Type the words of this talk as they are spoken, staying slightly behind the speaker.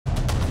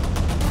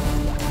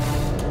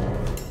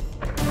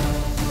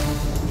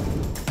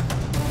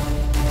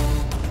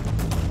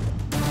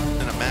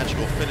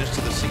rest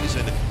of the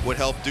season would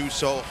help do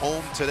so.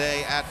 Home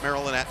today at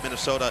Maryland, at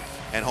Minnesota,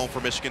 and home for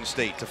Michigan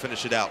State to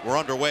finish it out. We're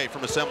underway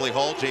from Assembly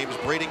Hall. James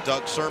Brading,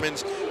 Doug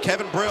Sermons,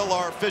 Kevin Brill,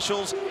 our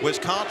officials.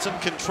 Wisconsin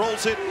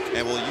controls it,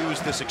 and will use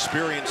this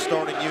experienced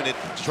starting unit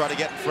to try to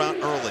get in front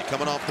early.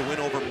 Coming off the win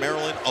over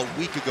Maryland a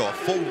week ago, a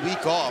full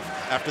week off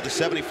after the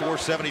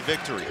 74-70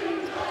 victory.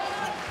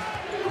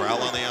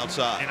 Crowell on the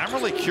outside. And I'm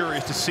really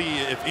curious to see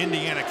if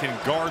Indiana can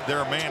guard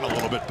their man a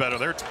little bit better.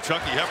 There's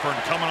Chucky Hepburn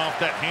coming off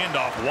that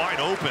handoff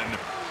wide open.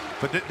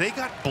 But they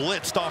got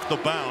blitzed off the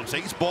bounce.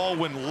 Ace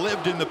Baldwin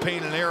lived in the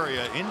painted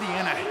area.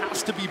 Indiana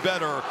has to be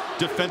better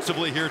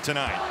defensively here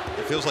tonight.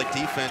 It feels like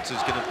defense is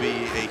going to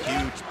be a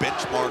huge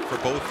benchmark for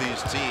both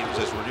these teams,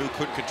 as Renew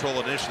couldn't control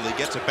it initially.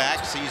 Gets it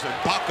back, sees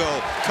Mbako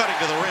cutting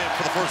to the rim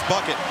for the first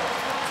bucket.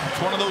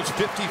 It's one of those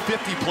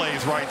 50-50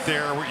 plays right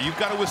there, where you've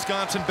got a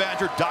Wisconsin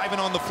Badger diving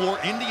on the floor.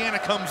 Indiana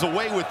comes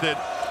away with it.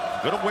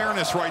 Good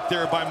awareness right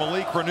there by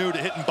Malik Renew to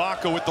hit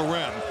Mbako at the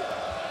rim.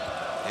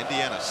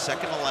 Indiana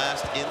second to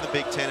last in the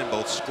Big Ten in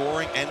both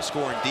scoring and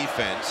scoring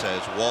defense,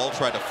 as Wall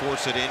tried to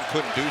force it in,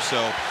 couldn't do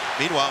so.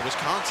 Meanwhile,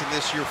 Wisconsin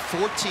this year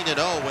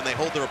 14-0 when they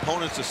hold their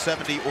opponents to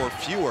 70 or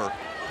fewer.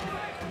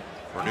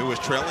 Renew is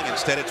trailing.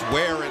 Instead, it's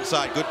Ware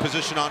inside. Good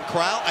position on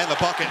Crowell, and the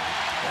bucket.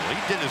 Well,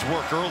 he did his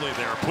work early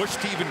there. Pushed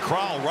Stephen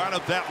Crowell right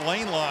up that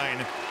lane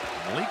line.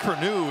 Malik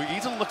Renew, he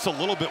looks a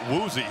little bit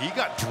woozy. He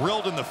got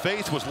drilled in the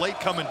face, was late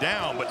coming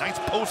down, but nice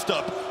post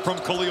up from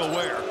Kel'el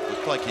Ware.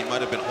 Looked like he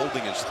might have been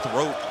holding his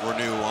throat,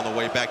 Renew, on the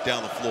way back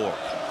down the floor.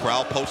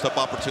 Crowell post up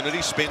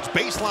opportunity, spins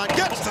baseline,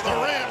 gets to the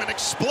rim, and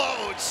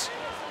explodes.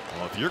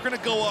 Well, if you're going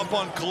to go up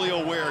on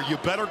Kel'el Ware, you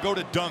better go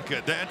to dunk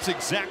it. That's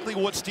exactly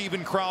what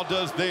Stephen Crowell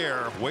does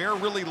there. Ware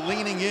really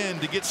leaning in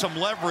to get some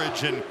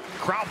leverage, and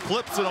Crowell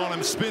flips it on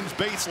him, spins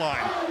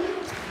baseline.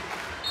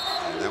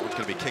 And that one's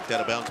going to be kicked out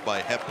of bounds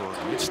by Hepburn.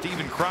 It's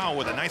Stephen Crowell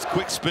with a nice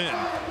quick spin.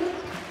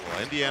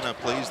 Well, Indiana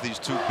plays these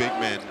two big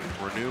men,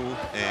 Renew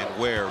and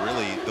Ware,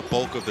 really the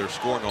bulk of their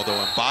scoring, although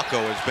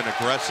Mbako has been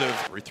aggressive.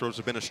 Free throws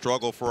have been a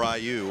struggle for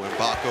IU.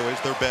 Mbako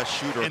is their best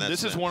shooter. And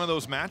this is one of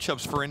those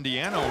matchups for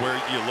Indiana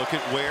where you look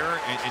at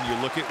Ware and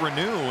you look at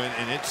Renew,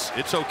 and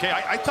it's okay.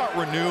 I thought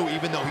Renew,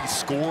 even though he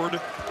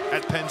scored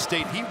at Penn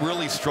State, he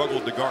really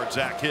struggled to guard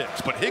Zach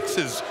Hicks. But Hicks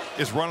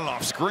is running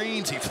off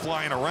screens, he's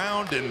flying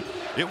around, and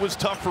it was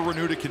tough for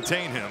Renew to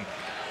contain him.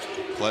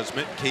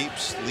 Klesmit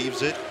keeps,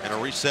 leaves it, and a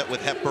reset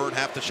with Hepburn,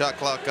 half the shot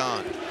clock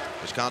on.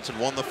 Wisconsin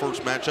won the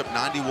first matchup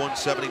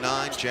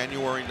 91-79,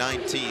 January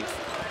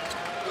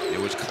 19th. It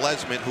was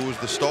Klesmit who was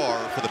the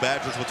star for the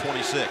Badgers with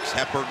 26.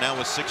 Hepburn now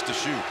with 6 to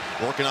shoot,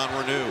 working on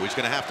Renew. He's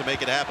going to have to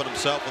make it happen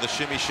himself with a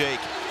shimmy shake.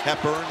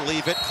 Hepburn,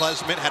 leave it.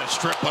 Klesmit had a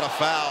strip but a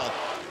foul.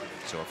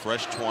 So a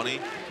fresh 20.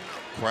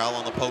 Crowell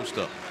on the post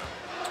up.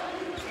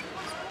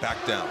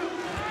 Back down.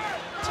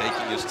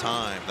 Taking his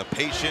time. The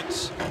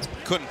patience.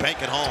 Couldn't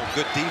bank it home.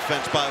 Good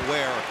defense by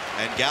Ware.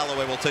 And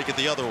Galloway will take it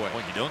the other way.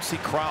 Well, you don't see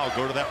Crowell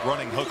go to that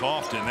running hook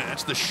often.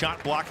 That's the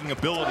shot blocking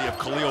ability of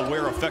Kel'el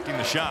Ware affecting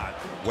the shot.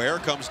 Ware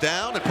comes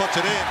down and puts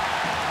it in.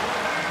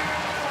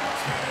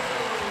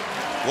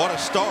 What a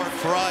start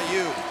for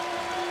IU.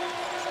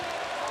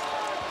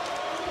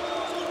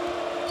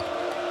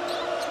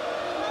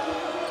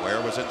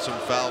 Ware was in some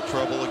foul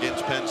trouble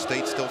against Penn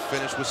State. Still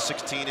finished with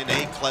 16 and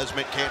 8.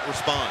 Klesmit can't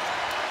respond.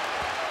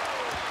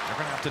 They're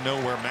going to have to know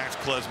where Max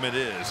Klesmit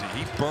is.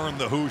 He burned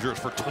the Hoosiers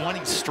for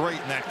 20 straight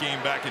in that game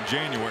back in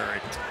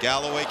January.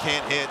 Galloway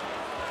can't hit.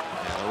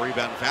 And the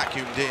rebound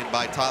vacuumed in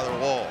by Tyler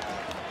Wall.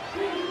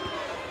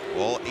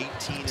 Wall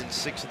 18 and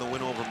 6 in the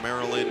win over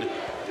Maryland.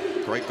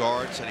 Great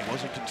guard, said he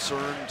wasn't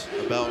concerned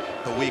about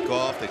the week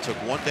off. They took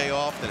 1 day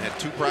off, then had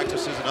 2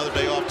 practices, another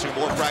day off, 2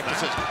 more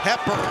practices.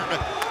 Hepburn,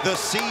 the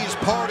seas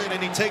parted,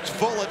 and he takes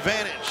full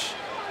advantage.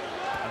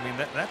 I mean,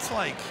 that's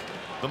like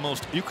the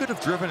most, you could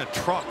have driven a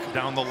truck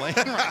down the lane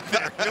right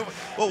there.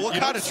 Well, what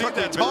kind of truck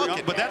are you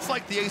talking? But that's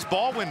like the Ace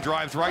Baldwin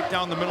drives right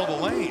down the middle of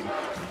the lane.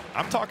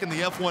 I'm talking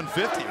the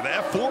F-150 or the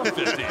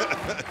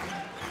F-450.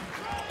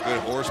 Good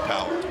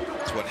horsepower.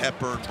 That's what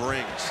Hepburn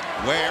brings.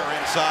 Ware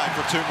inside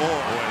for 2 more.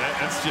 Boy,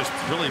 that's just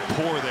really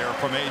poor there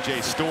from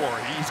A.J. Storr.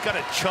 He's got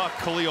to chuck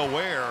Kel'el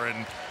Ware,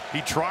 and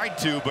he tried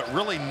to, but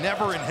really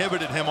never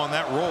inhibited him on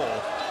that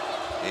roll.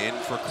 In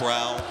for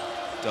Crowell.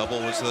 Double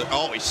was the,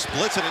 oh, he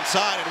splits it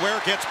inside, and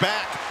Ware gets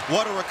back.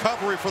 What a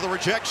recovery for the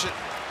rejection.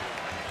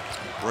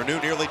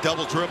 Renew nearly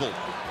double dribbled.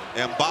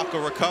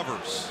 Mbako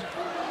recovers.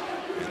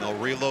 And they'll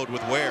reload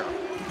with Ware.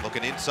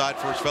 Looking inside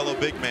for his fellow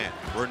big man.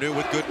 Renew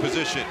with good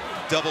position.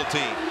 Double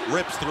team.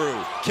 Rips through.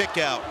 Kick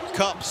out.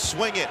 Cup.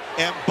 Swing it.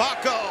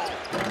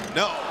 Mbako.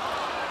 No.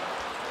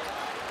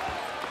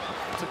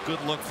 It's a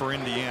good look for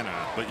Indiana,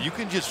 but you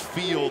can just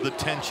feel the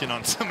tension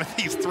on some of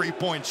these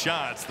three-point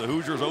shots. The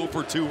Hoosiers 0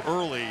 for 2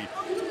 early.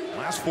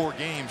 Last 4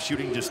 games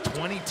shooting just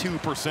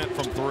 22%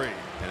 from 3.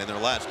 And in their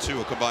last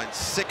 2, a combined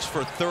 6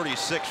 for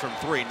 36 from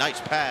 3. Nice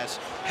pass.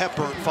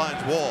 Hepburn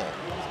finds Wall.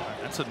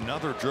 That's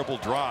another dribble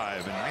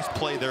drive, and nice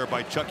play there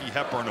by Chucky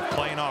Hepburn of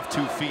playing off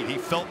 2 feet. He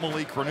felt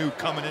Malik Renew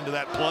coming into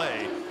that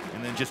play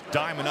and then just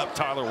diming up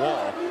Tyler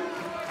Wall.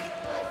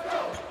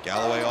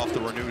 Galloway off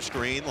the Renew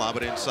screen, lob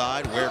it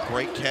inside. Ware,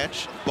 great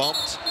catch,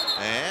 bumped,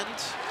 and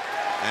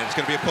it's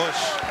going to be a push.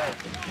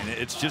 And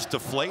it's just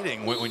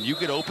deflating when you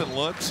get open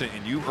looks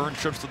and you earn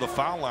trips to the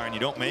foul line. You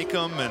don't make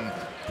them, and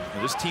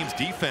this team's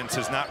defense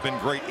has not been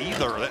great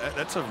either.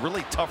 That's a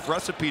really tough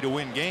recipe to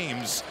win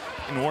games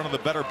in one of the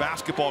better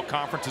basketball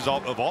conferences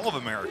of all of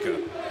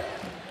America.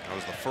 That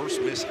was the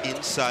first miss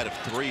inside of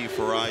 3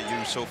 for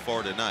IU so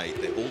far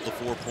tonight. They hold the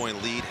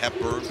 4-point lead.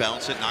 Hepburn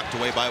bounce it, knocked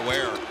away by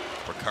Ware.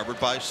 Recovered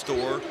by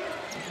Storr.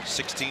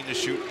 16 to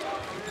shoot.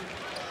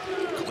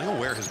 Kel'el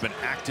Ware has been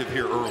active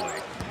here early.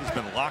 He's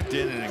been locked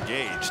in and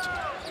engaged.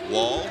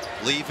 Wall,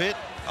 leave it.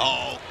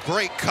 Oh,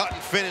 great cut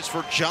and finish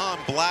for John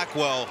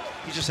Blackwell.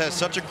 He just has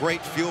such a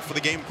great feel for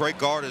the game. Greg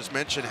Gard has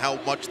mentioned how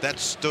much that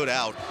stood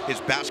out, his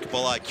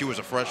basketball IQ as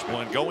a freshman.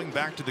 Well, and going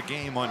back to the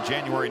game on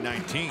January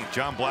 19th,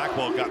 John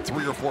Blackwell got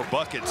 3 or 4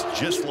 buckets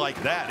just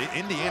like that.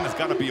 Indiana's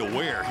got to be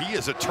aware. He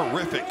is a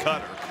terrific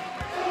cutter.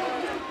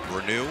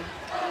 Renew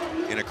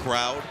in a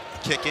crowd,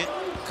 kick it.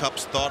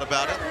 Cups thought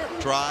about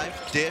it. Drive,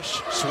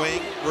 dish,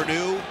 swing,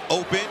 Renew,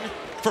 open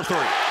for 3.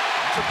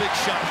 That's a big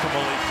shot from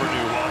Malik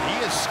Renew.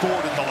 He has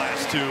scored in the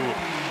last 2.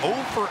 0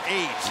 for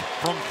 8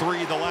 from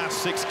 3 the last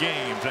 6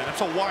 games. And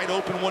that's a wide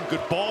open one.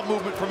 Good ball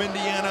movement from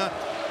Indiana.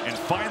 And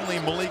finally,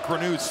 Malik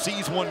Renew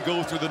sees one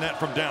go through the net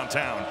from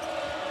downtown.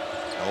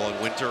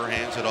 Nolan Winter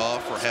hands it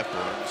off for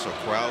Hepburn. So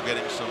Crowell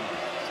getting some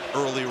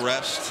early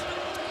rest.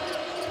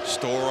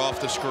 Storr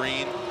off the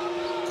screen.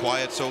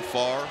 Quiet so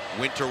far.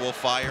 Winter will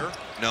fire.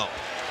 No.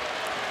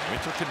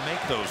 Winter can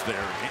make those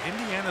there.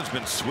 Indiana's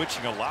been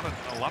switching a lot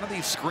of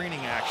these screening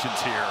actions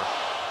here.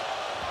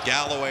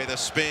 Galloway the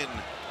spin.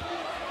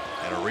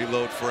 And a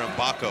reload for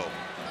Mbako.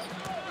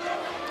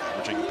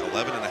 Averaging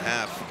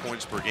 11.5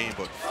 points per game,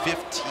 but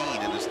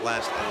 15 in his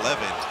last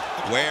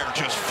 11. Ware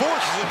just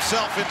forces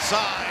himself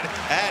inside.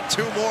 Add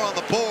 2 more on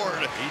the board.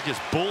 He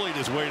just bullied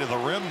his way to the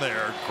rim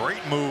there.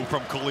 Great move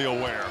from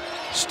Kel'el Ware.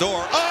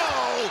 Storr.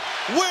 Oh!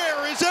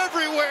 Ware is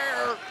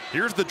everywhere!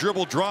 Here's the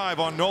dribble drive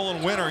on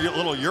Nolan Winter. A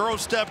little Euro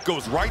step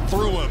goes right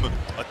through him.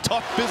 A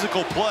tough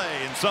physical play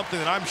and something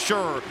that I'm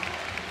sure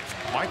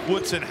Mike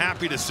Woodson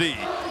happy to see.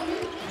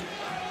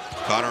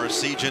 Connor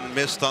Esijan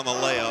missed on the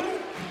layup.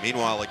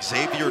 Meanwhile,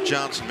 Xavier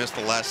Johnson missed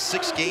the last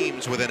 6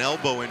 games with an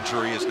elbow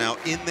injury, is now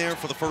in there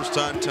for the first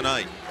time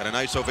tonight. And a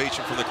nice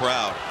ovation from the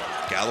crowd.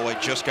 Galloway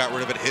just got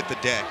rid of it, hit the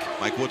deck.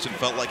 Mike Woodson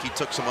felt like he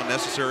took some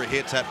unnecessary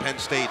hits at Penn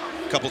State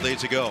a couple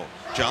days ago.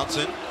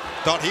 Johnson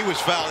thought he was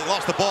fouled. He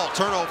lost the ball.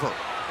 Turnover.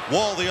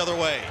 Wall the other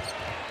way.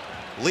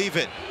 Leave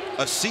it.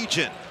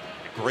 Esijan.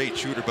 Great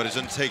shooter, but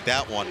doesn't take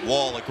that one.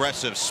 Wall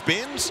aggressive.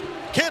 Spins.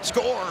 Can't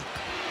score.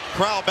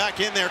 Crowell back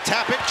in there.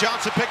 Tap it.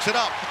 Johnson picks it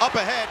up. Up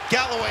ahead.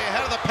 Galloway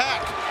ahead of the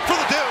pack for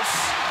the deuce.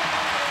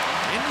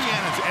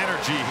 Indiana's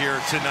energy here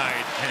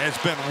tonight has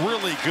been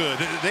really good.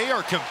 They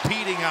are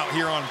competing out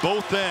here on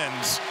both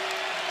ends.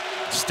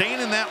 Staying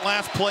in that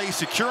last play,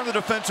 securing the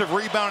defensive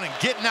rebound, and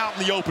getting out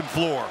in the open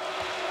floor.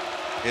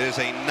 It is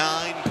a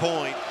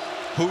 9-point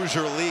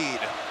Hoosier lead.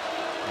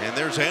 And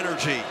there's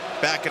energy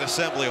back at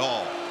Assembly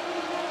Hall.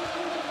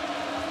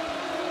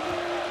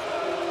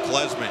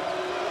 Klesman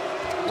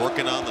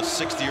working on the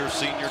 6th-year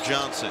senior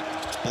Johnson.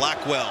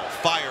 Blackwell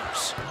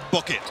fires.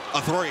 Book it.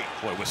 A 3.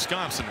 Boy,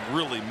 Wisconsin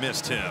really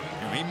missed him.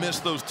 He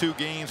missed those 2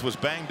 games, was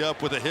banged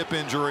up with a hip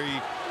injury,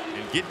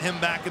 and getting him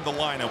back in the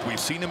lineup. We've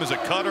seen him as a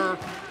cutter,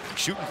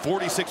 shooting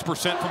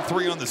 46% from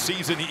 3 on the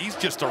season. He's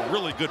just a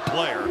really good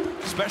player,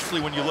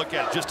 especially when you look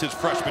at just his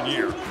freshman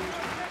year.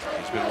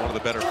 He's been one of the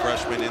better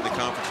freshmen in the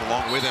conference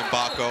along with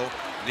Mbako.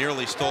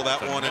 Nearly stole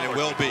that one, and it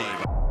will be.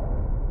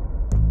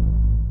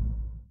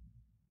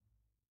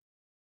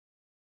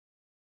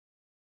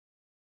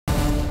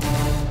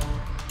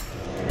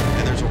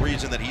 And there's a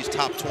reason that he's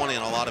top 20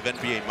 in a lot of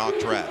NBA mock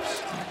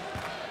drafts.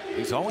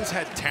 He's always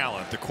had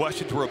talent. The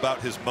questions were about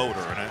his motor,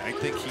 and I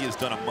think he has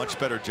done a much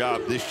better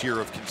job this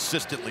year of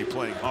consistently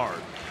playing hard.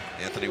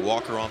 Anthony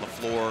Walker on the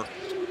floor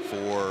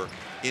for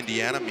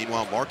Indiana.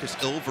 Meanwhile, Marcus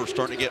Ilver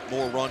starting to get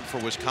more run for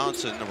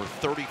Wisconsin. Number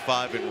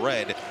 35 in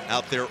red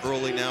out there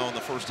early now in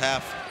the first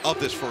half of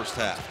this first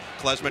half.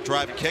 Klesman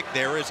drive and kick.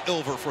 There is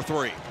Ilver for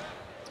 3.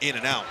 In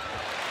and out.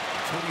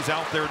 That's what he's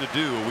out there to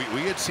do.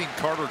 We had seen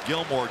Carter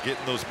Gilmore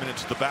getting those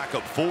minutes at the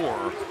backup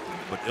 4.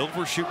 But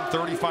Ilver shooting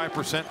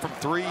 35% from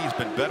 3. He's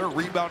been better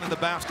rebounding the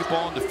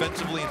basketball and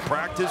defensively in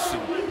practice.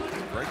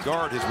 And Greg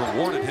Gard has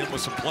rewarded him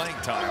with some playing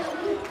time.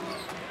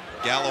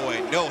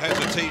 Galloway, no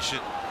hesitation.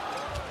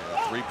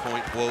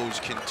 Three-point woes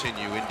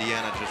continue.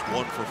 Indiana just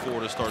 1 for 4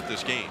 to start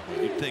this game.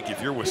 You'd think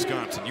if you're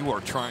Wisconsin, you are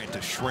trying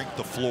to shrink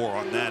the floor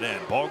on that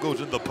end. Ball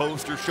goes in the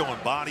post. You're showing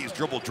bodies,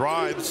 dribble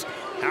drives.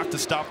 Have to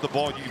stop the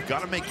ball. You've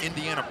got to make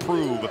Indiana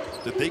prove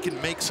that they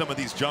can make some of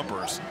these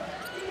jumpers.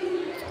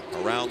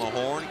 Around the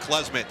horn,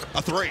 Klesman,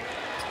 a 3.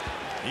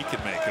 He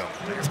can make them.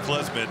 There's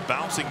Klesman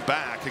bouncing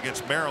back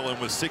against Maryland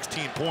with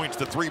 16 points.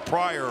 The 3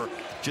 prior,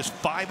 just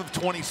 5 of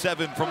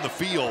 27 from the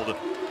field.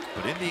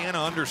 But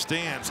Indiana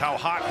understands how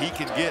hot he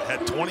can get.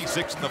 Had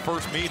 26 in the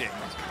first meeting.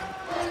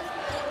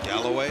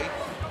 Galloway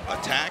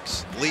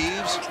attacks,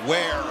 leaves,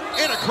 Ware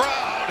in a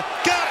crowd,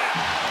 got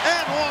it,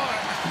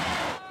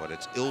 and 1. But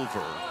it's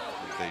Ilver.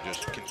 They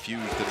just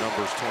confused the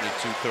numbers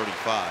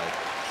 22-35.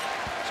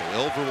 So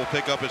Ilver will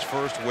pick up his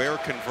first. Ware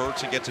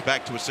converts and gets it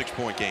back to a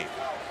 6-point game.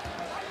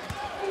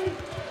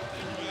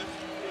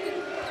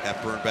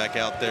 Hepburn back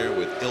out there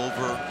with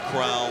Ilver,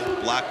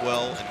 Crowell,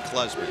 Blackwell, and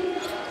Klesmit.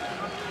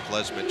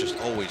 Klesmit just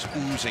always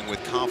oozing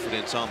with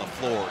confidence on the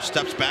floor.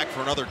 Steps back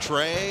for another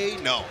tray.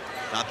 No,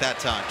 not that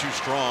time. Too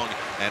strong.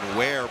 And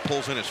Ware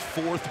pulls in his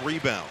 4th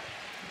rebound.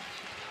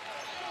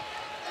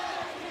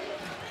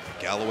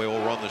 Galloway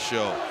will run the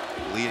show.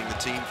 Leading the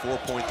team,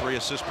 4.3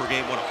 assists per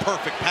game. What a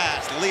perfect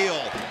pass. Leal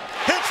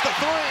hits the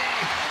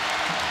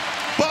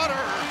 3. Butter.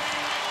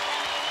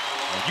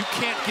 You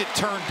can't get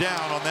turned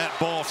down on that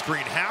ball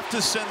screen. Have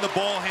to send the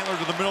ball handler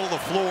to the middle of the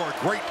floor.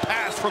 Great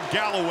pass from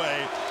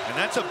Galloway. And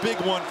that's a big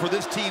one for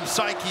this team's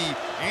psyche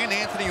and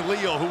Anthony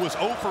Leal, who was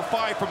 0 for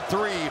 5 from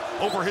 3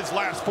 over his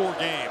last 4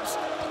 games.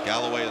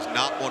 Galloway is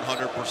not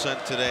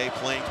 100% today,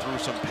 playing through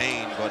some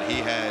pain, but he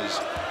has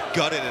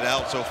gutted it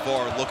out so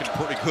far, looking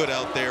pretty good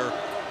out there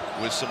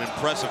with some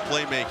impressive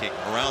playmaking.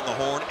 Around the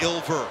horn,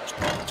 Ilver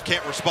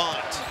can't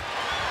respond.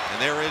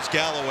 And there is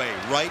Galloway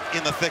right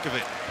in the thick of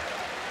it.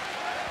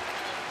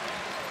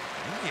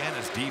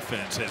 Indiana's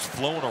defense has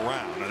flown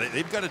around.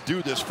 They've got to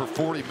do this for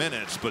 40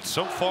 minutes, but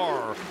so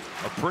far,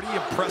 a pretty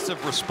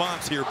impressive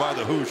response here by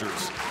the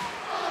Hoosiers.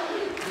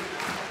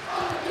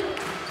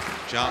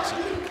 Johnson,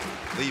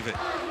 leave it.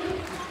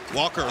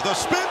 Walker, the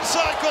spin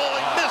cycle,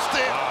 and missed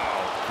it.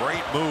 Wow,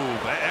 great move.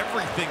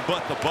 Everything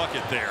but the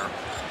bucket there.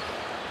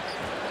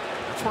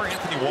 That's where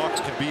Anthony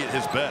Walker can be at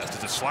his best.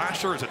 As a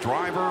slasher, as a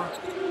driver.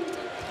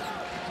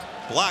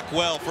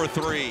 Blackwell for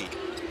 3.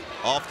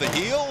 Off the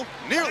heel,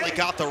 nearly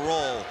got the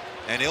roll.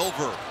 And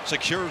Ilver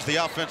secures the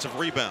offensive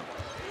rebound.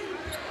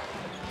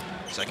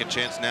 Second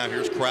chance now.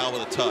 Here's Crowell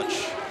with a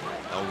touch.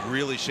 They'll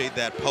really shade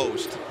that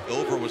post.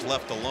 Ilver was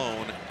left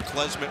alone.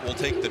 Klesmit will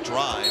take the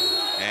drive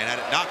and had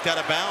it knocked out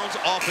of bounds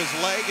off his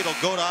leg. It'll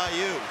go to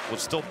IU.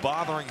 What's still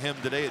bothering him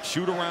today at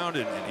shoot around,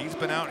 and he's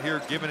been out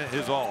here giving it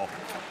his all.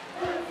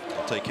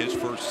 He'll take his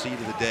first seed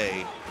of the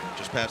day,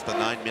 just past the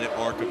 9-minute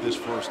mark of this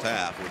first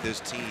half, with his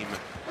team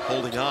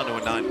holding on to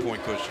a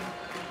 9-point cushion.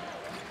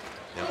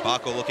 Now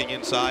Baco looking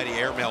inside, he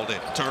airmailed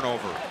it.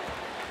 Turnover.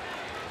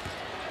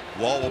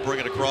 Wall will bring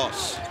it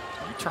across.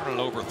 You turn it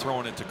over,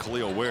 throwing it to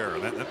Kel'el Ware.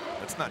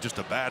 That's not just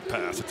a bad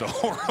pass, it's a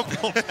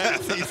horrible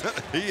pass.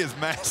 He is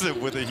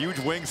massive with a huge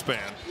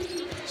wingspan.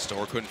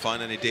 Storr couldn't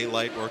find any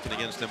daylight working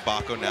against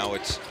Baco. Now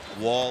it's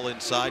Wall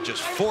inside,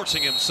 just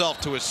forcing himself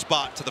to his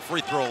spot to the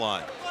free throw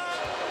line.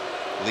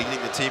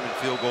 Leading the team in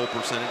field goal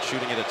percentage,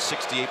 shooting it at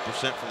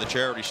 68% from the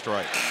charity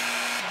stripe.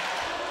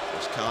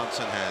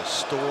 Wisconsin has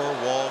Storr,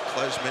 Wall,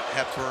 Klesmit,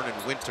 Hepburn,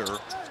 and Winter.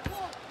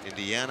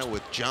 Indiana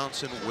with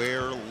Johnson,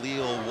 Ware,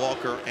 Leal,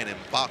 Walker, and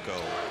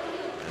Mbako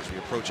as we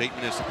approach 8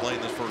 minutes to play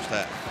in this first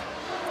half.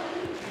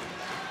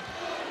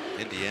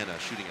 Indiana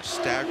shooting a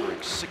staggering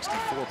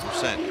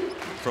 64%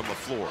 from the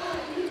floor.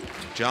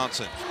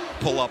 Johnson,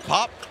 pull up,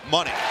 pop,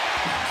 money.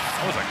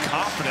 That was a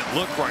confident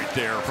look right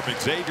there from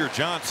Xavier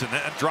Johnson.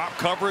 That drop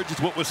coverage is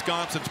what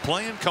Wisconsin's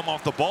playing. Come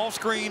off the ball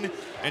screen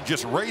and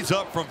just raise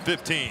up from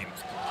 15.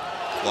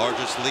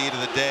 Largest lead of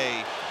the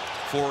day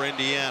for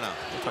Indiana.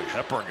 Looks like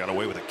Hepburn got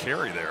away with a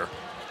carry there.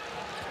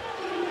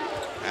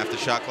 After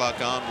shot clock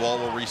on, Wall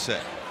will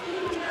reset.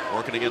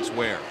 Working against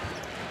Ware.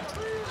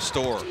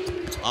 Storr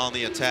on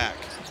the attack.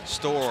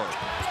 Storr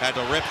had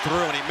to rip through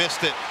and he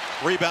missed it.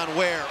 Rebound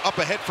Ware, up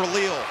ahead for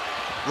Leal.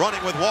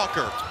 Running with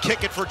Walker,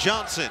 kick it for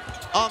Johnson.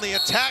 On the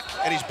attack,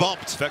 and he's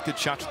bumped. Effective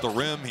shots at the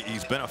rim.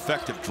 He's been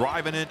effective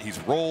driving it. He's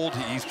rolled.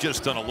 He's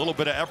just done a little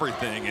bit of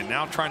everything, and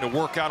now trying to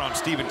work out on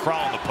Stephen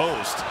Crowell on the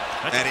post.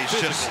 That's and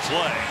he's just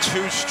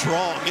too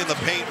strong in the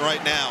paint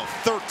right now.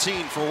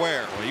 13 for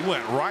Ware. Well, he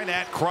went right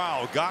at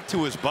Crowell, got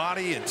to his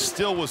body, and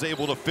still was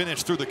able to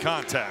finish through the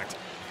contact.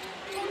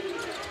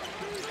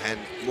 And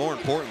more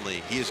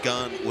importantly, he has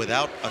gone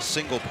without a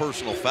single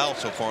personal foul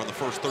so far in the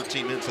first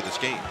 13 minutes of this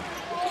game.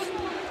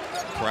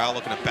 Crowell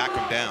looking to back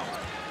him down.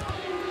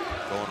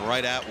 Going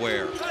right at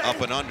Ware,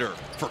 up and under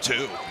for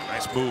 2.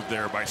 Nice move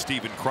there by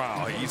Stephen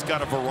Crowell. He's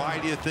got a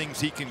variety of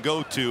things he can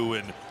go to,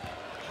 and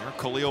here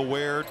Kel'el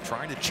Ware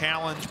trying to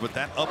challenge, but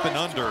that up and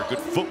under, good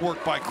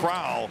footwork by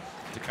Crowell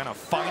to kind of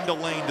find a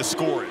lane to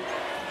score it.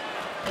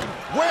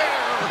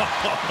 Ware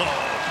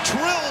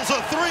drills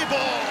a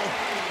 3-ball.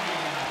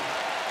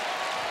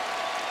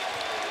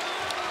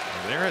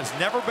 There has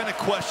never been a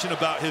question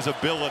about his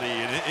ability,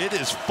 and it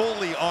is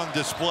fully on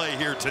display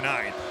here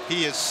tonight.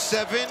 He is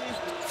 7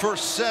 for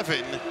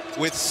 7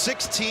 with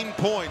 16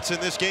 points in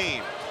this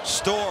game.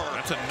 Storr.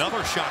 That's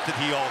another shot that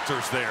he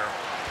alters there.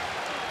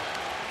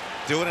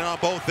 Doing it on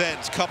both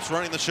ends. Cup's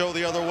running the show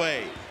the other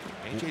way.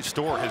 A.J.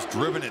 Storr has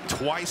driven it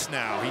twice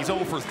now. He's 0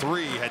 for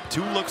 3, had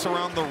 2 looks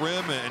around the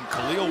rim, and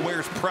Kel'el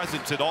Ware's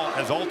presence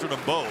has altered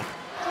them both.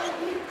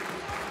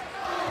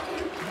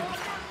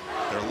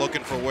 They're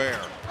looking for Ware.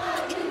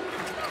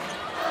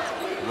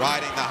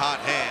 Riding the hot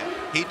hand.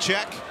 Heat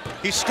check.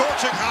 He's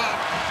scorching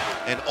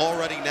hot. And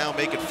already now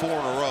make it 4 in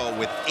a row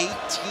with 18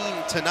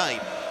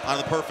 tonight on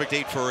the perfect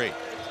 8 for 8.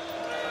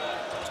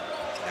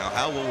 Now,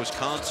 how will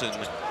Wisconsin,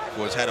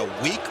 who has had a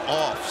week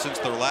off since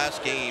their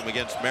last game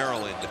against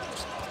Maryland,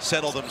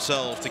 settle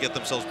themselves to get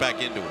themselves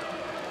back into it?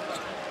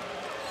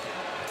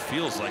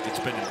 Feels like it's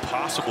been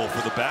impossible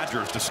for the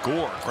Badgers to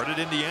score. Credit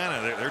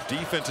Indiana, their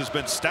defense has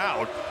been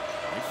stout.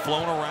 They've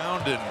flown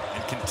around and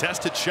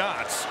contested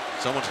shots.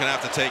 Someone's going to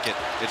have to take it.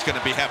 It's going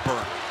to be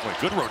Hepburn. Boy,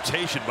 good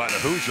rotation by the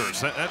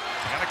Hoosiers. That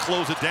got to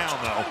close it down,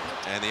 though.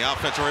 And the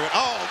offensive rebound.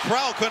 Oh,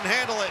 Crowell couldn't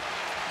handle it.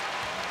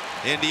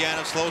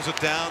 Indiana slows it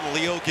down.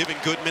 Leo giving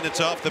good minutes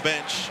off the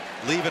bench.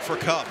 Leave it for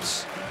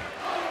Cups.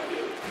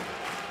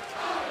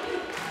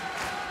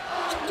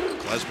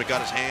 Klesmit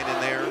got his hand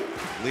in there.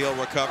 Leo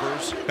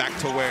recovers. Back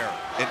to Ware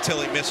until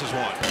he misses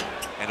one.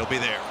 And he'll be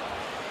there.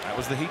 That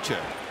was the heat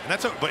check. And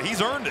that's but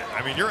he's earned it.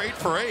 I mean, you're 8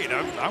 for 8.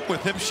 I'm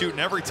with him shooting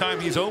every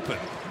time he's open.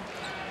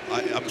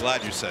 I'm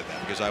glad you said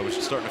that, because I was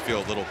starting to feel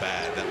a little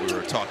bad that we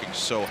were talking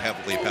so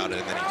heavily about it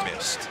and then he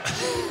missed.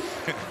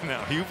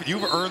 Now,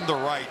 you've earned the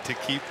right to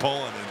keep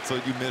pulling until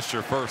you missed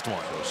your first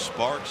one. So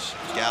Sparks,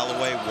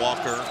 Galloway,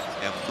 Walker,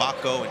 and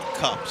Bacco and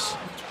Cups.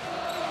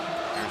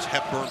 Here's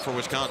Hepburn for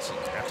Wisconsin.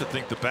 I have to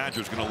think the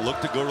Badgers going to look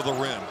to go to the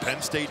rim.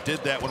 Penn State did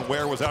that when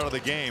Ware was out of the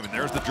game, and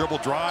there's the dribble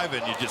drive,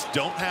 and you just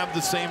don't have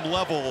the same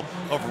level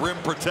of rim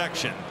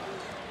protection.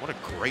 What a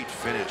great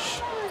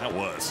finish. That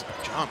was.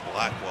 John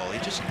Blackwell,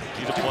 he's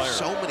a player.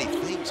 So many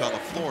things on the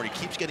floor, and he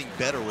keeps getting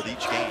better with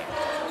each game.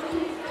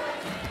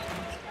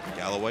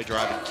 Galloway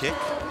driving kick.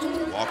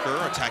 Walker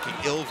attacking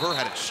Ilver,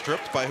 had it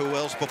stripped by who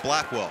else but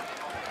Blackwell.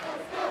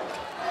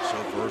 So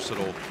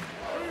versatile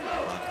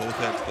on both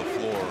ends of the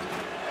floor.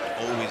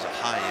 Always a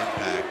high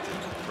impact.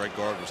 And Greg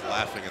Gard was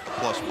laughing at the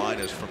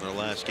plus-minus from their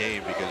last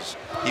game because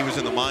he was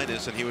in the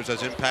minus and he was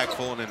as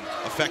impactful and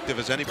effective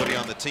as anybody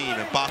on the team.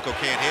 And Bacco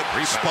can't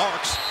hit.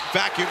 Sparks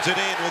vacuums it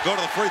in. Will go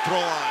to the free throw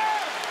line.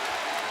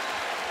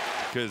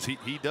 Because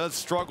he does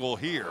struggle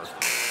here.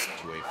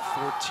 To a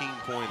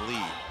 14-point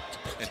lead.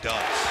 And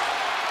does.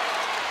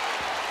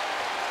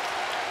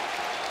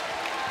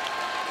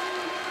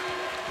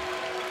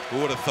 Who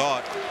would have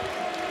thought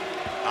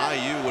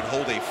IU would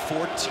hold a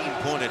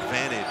 14-point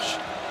advantage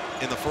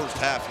in the first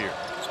half here?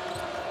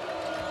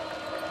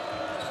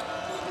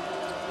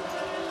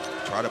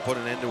 Try to put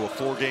an end to a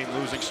 4-game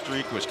losing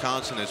streak.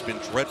 Wisconsin has been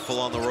dreadful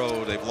on the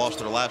road. They've lost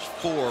their last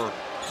 4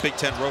 Big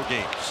Ten road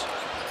games.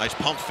 Nice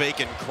pump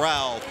fake, and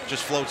Crowell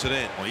just floats it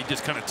in. Well, he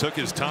just kind of took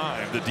his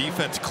time. The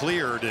defense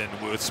cleared, and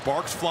with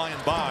Sparks flying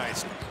by,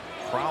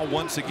 Crowell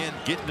once again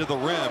getting to the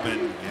rim,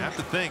 and you have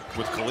to think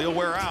with Kel'el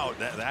Ware out,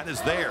 that is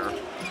there.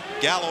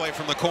 Galloway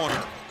from the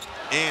corner,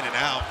 in and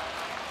out.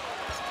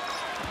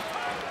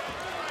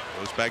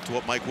 Goes back to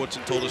what Mike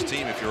Woodson told his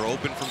team: if you're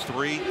open from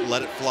 3,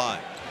 let it fly.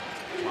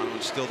 Trying to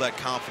instill that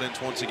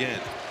confidence once again.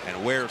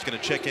 And Ware's going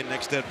to check in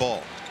next dead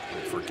ball.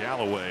 For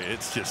Galloway,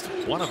 it's just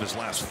one of his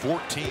last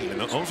 14,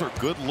 and those are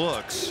good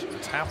looks.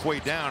 It's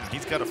halfway down.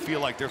 He's got to feel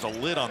like there's a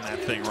lid on that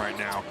thing right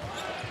now.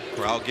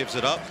 Crowell gives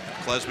it up.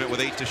 Klesmit with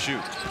 8 to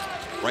shoot.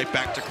 Right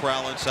back to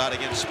Crowell inside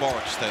against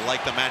Sparks. They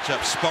like the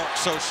matchup.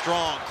 Sparks so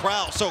strong.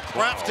 Crowell so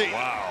crafty. Oh,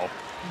 wow.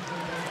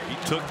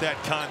 He took that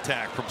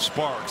contact from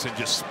Sparks and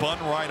just spun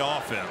right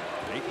off him.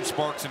 Peyton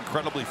Sparks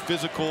incredibly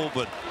physical,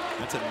 but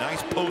that's a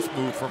nice post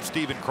move from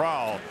Stephen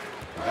Crowell,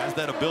 who has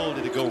that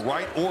ability to go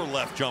right or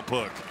left jump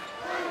hook.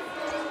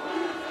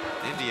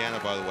 Indiana,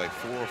 by the way,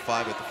 4 or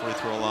 5 at the free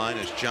throw line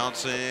as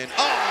Johnson,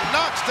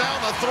 knocks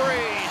down the 3.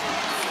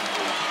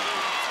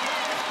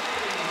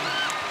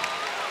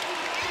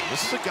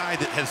 This is a guy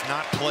that has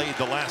not played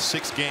the last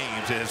 6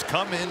 games. It has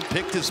come in,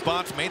 picked his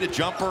spots, made a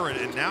jumper,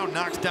 and now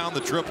knocks down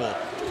the triple.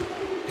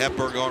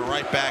 Hepburn going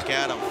right back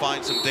at him,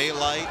 finds some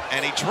daylight,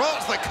 and he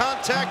draws the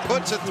contact,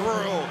 puts it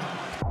through.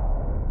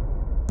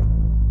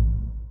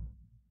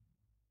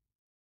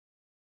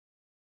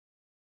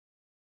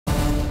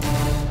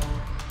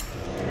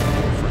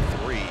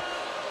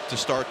 To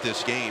start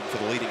this game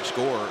for the leading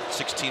scorer,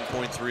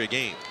 16.3 a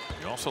game.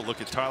 You also look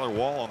at Tyler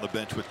Wall on the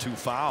bench with 2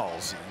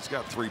 fouls. He's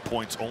got 3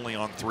 points only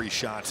on 3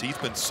 shots. He's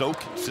been so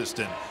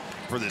consistent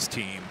for this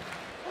team.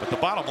 But the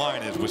bottom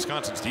line is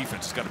Wisconsin's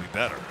defense has got to be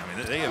better. I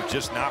mean, they have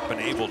just not been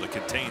able to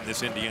contain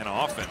this Indiana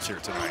offense here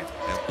tonight.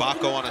 And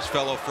Bacco on his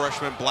fellow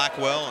freshman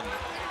Blackwell, and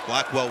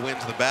Blackwell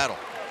wins the battle.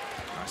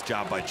 Nice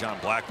job by John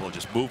Blackwell,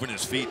 just moving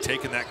his feet,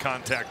 taking that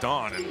contact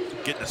on, and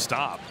getting a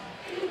stop.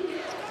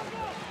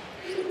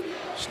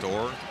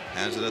 Storr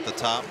has it at the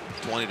top,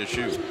 20 to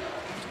shoot.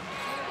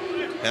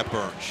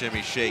 Hepburn,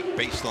 shimmy, shake,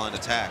 baseline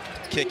attack,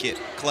 kick it,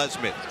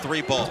 Klesmit,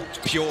 3-ball,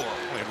 pure.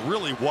 And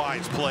really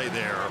wise play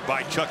there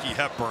by Chucky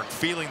Hepburn,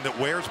 feeling that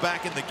Ware's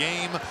back in the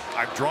game.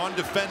 I've drawn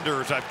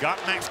defenders. I've got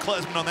Max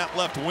Klesmit on that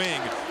left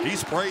wing. He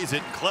sprays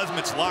it, and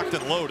Klesmit's locked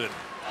and loaded.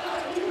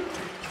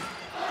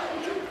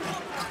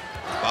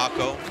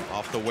 Bacco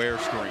off the Ware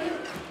screen.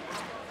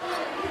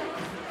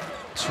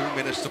 2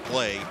 minutes to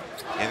play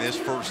in this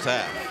first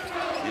half.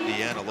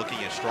 Indiana looking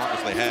as strong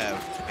as they have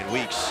in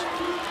weeks.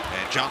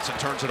 And Johnson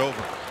turns it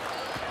over.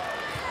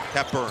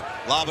 Hepburn,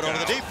 lob it over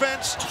the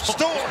defense.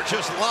 Storr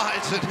just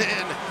lines it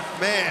in.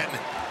 Man,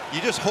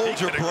 You just hold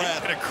your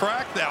breath. He's gonna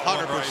crack that 100%.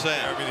 One right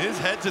there. I mean, his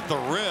head's at the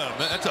rim.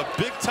 That's a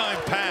big-time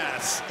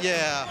pass.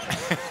 Yeah.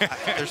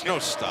 There's no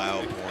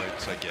style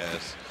points, I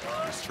guess.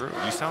 It's true.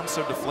 You sound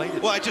so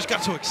deflated. Well, I just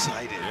got so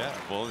excited. Yeah,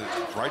 well,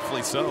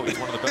 rightfully so. He's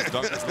one of the best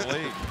dunkers in the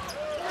league.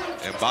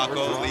 And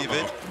Bako leave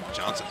it.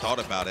 Johnson thought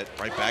about it.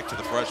 Right back to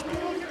the freshman.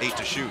 8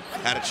 to shoot.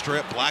 Had it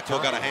stripped.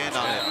 Blackwell got a hand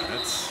on it.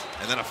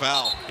 And then a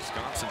foul.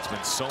 Wisconsin's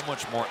been so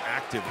much more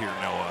active here,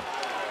 Noah.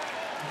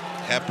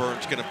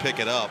 Hepburn's going to pick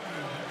it up.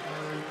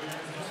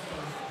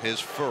 His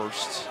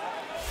first.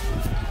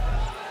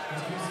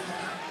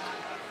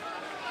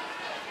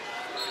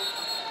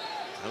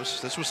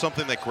 This was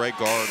something that Greg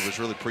Gard was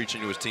really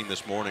preaching to his team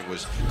this morning,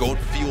 was go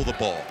and feel the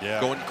ball.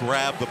 Yeah. Go and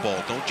grab the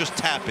ball. Don't just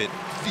tap it,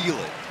 feel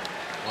it.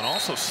 And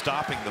also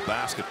stopping the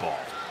basketball.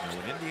 You know,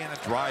 when Indiana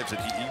drives it,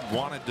 he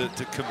wanted to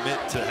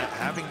commit to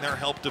having their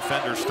help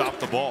defenders stop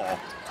the ball.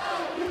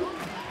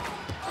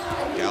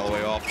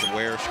 Galloway off the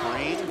Ware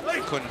screen.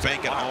 Couldn't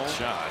bank it home.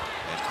 Shot.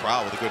 And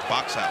Crowell with a good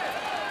box out.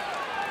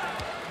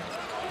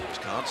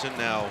 Wisconsin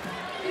now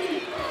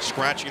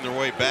scratching their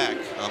way back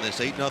on this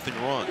 8-0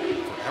 run.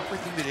 For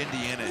everything that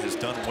Indiana has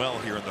done well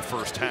here in the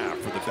first half,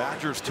 for the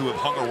Badgers to have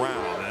hung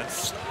around,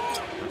 that's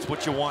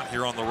what you want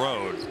here on the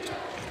road.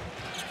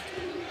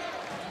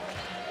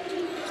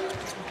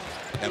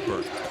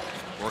 Hepburn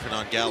working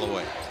on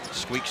Galloway.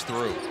 Squeaks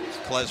through.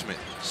 Klesmit,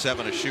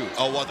 7 to shoot.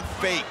 Oh, what the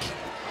fake,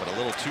 but a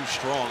little too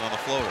strong on the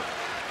floater.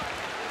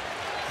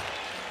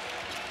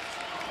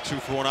 2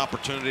 for 1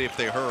 opportunity if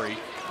they hurry.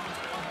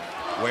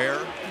 Ware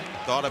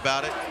thought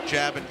about it.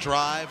 Jab and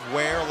drive.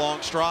 Ware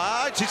long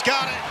strides. He's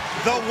got it.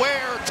 The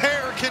Ware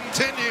tear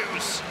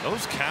continues.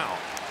 Those count.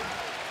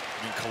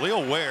 I mean,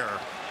 Kel'el Ware,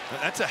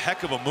 that's a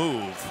heck of a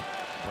move.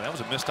 Well, that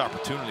was a missed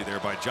opportunity there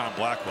by John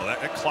Blackwell.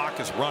 That clock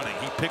is running.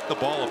 He picked the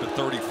ball up at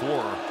 34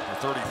 or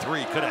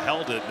 33. Could have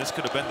held it. This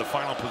could have been the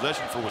final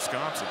possession for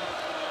Wisconsin.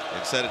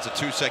 Instead, it's a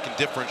 2-second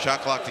difference.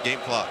 Shot clock to game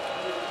clock.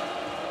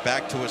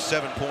 Back to a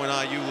 7-point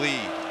IU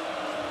lead.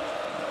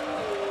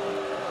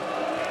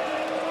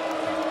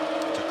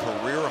 It's a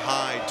career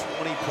high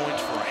 20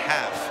 points for a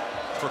half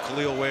for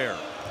Kel'el Ware.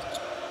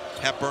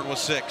 Hepburn with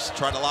 6,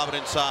 tried to lob it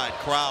inside.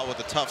 Crowell with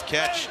a tough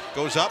catch,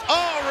 goes up.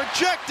 Oh,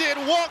 rejected.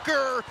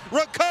 Walker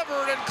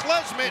recovered, and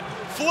Klesmit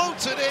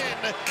floats it in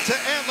to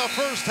end the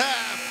first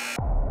half.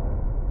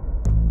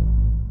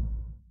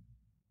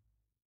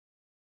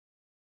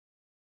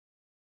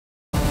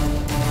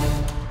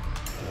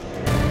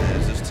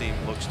 As this team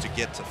looks to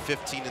get to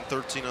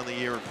 15-13 on the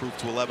year, improve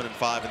to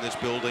 11-5 in this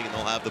building, and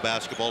they'll have the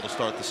basketball to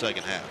start the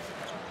second half.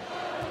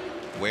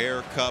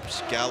 Ware,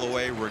 Cups,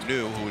 Galloway,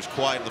 Renew, who was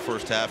quiet in the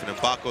first half, and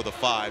Mbako the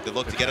 5. They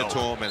look to get it to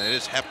him, and it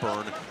is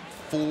Hepburn.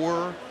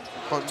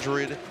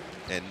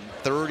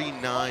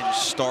 439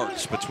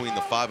 starts between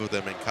the 5 of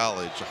them in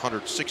college.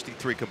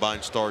 163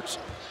 combined starts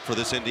for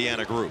this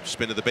Indiana group.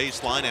 Spin to the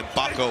baseline, and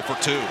Mbako for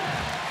 2.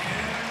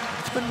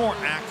 He's been more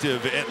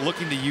active at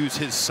looking to use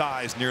his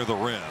size near the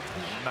rim.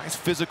 Nice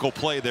physical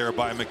play there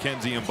by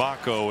Mackenzie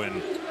Mbako,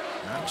 and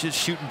not just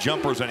shooting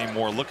jumpers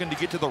anymore. Looking to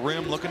get to the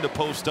rim, looking to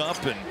post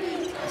up, and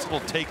nice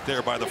little take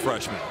there by the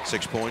freshman.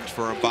 6 points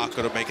for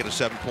Mbako to make it a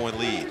 7-point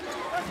lead.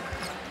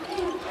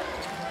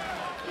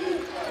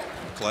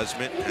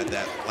 Klesmit had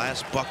that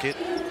last bucket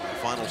in the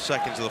final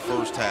seconds of the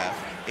first half.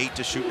 8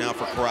 to shoot now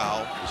for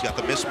Crowell. He's got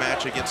the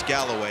mismatch against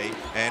Galloway.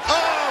 And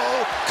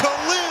oh,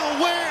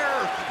 Kel'el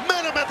Ware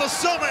met him at the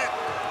summit.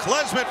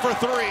 Klesmit for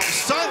 3,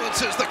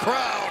 silences the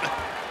crowd.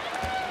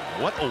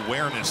 What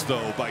awareness,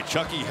 though, by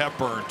Chucky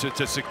Hepburn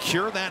to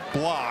secure that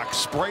block,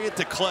 spray it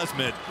to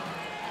Klesmit.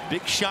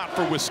 Big shot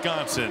for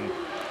Wisconsin.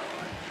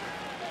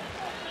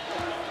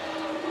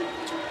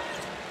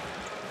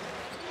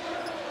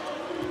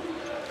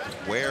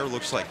 Ware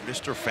looks like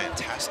Mr.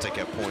 Fantastic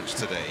at points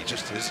today.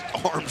 Just his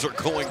arms are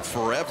going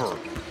forever.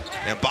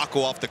 And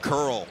Mbako off the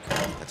curl.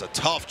 That's a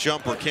tough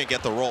jumper, can't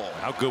get the roll.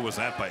 How good was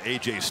that by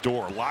A.J.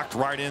 Storr? Locked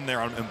right in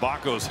there on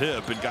Mbako's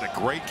hip and got a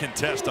great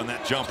contest on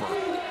that jumper.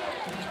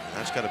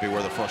 That's got to be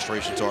where the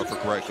frustrations are for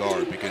Greg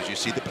Gard, because you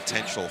see the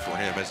potential for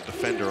him as a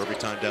defender every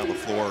time down the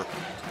floor.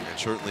 And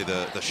certainly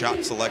the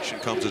shot selection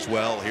comes as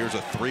well. Here's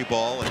a 3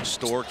 ball, and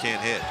Storr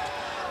can't hit.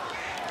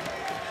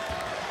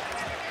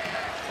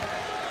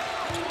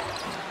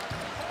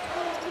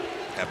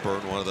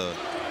 Hepburn, one of the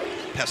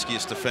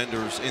peskiest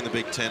defenders in the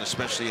Big Ten,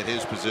 especially at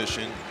his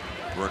position.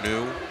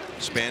 Renew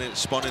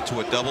spun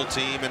into a double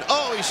team, and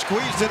oh, he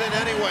squeezed it in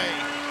anyway.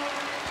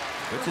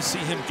 Good to see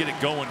him get it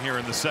going here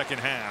in the second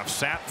half.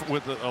 Sat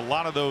with a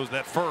lot of those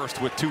that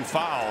first with 2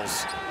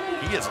 fouls.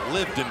 He has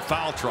lived in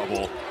foul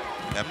trouble.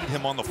 Need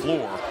him on the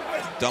floor.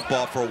 Dump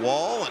off for a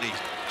wall, and he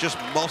just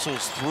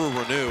muscles through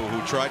Renew,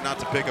 who tried not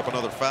to pick up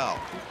another foul.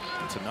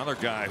 It's another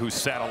guy who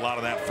sat a lot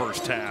of that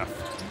first half.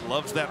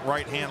 Loves that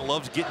right hand,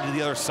 loves getting to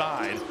the other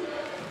side.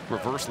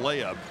 Reverse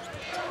layup.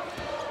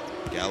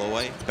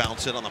 Galloway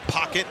bounce it on the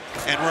pocket,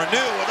 and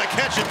Renew with a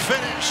catch and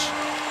finish.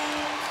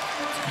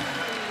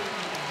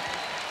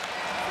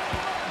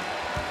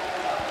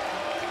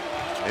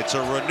 It's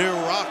a Renew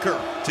rocker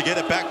to get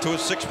it back to a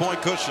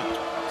 6-point cushion.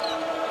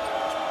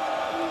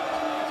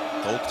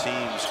 Both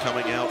teams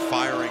coming out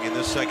firing in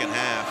this second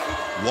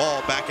half.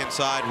 Wall back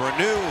inside.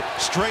 Renew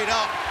straight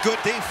up. Good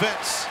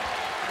defense.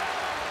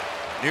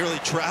 Nearly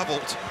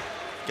traveled.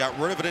 Got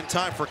rid of it in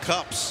time for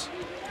Cups.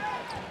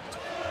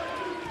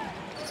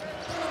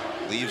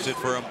 Leaves it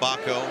for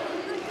Mbako.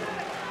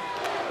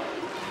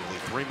 Only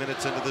 3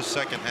 minutes into the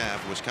second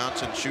half.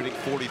 Wisconsin shooting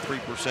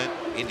 43%.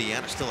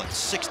 Indiana still at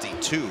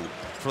 62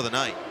 for the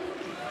night.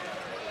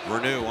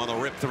 Renew on the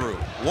rip through.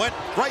 Went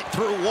right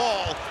through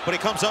Wall, but he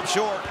comes up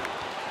short.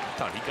 I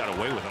thought he got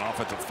away with an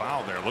offensive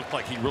foul there. Looked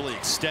like he really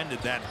extended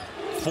that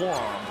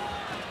forearm.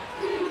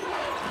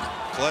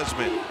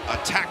 Klesmit,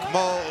 attack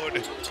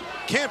mode.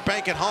 Can't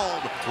bank it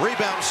home.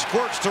 Rebound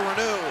squirts to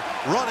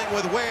Renew. Running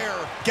with Ware.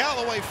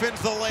 Galloway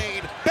fins the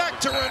lane. Back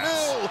to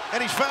Renew,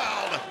 and he's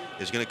fouled.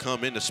 Is going to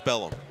come in to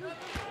spell him.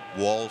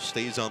 Wall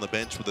stays on the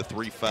bench with the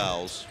 3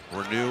 fouls.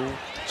 Renew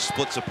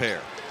splits a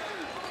pair.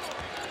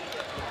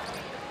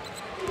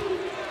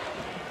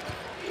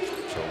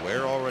 So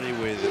Ware already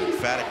with an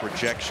emphatic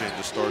rejection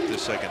to start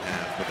this second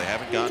half, but they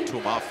haven't gotten to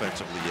him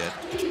offensively yet.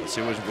 Let's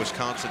see what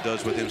Wisconsin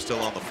does with him still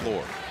on the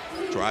floor.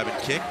 Drive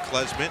and kick.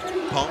 Klesmit,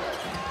 pump,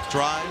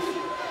 drive,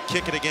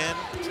 kick it again,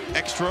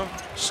 extra,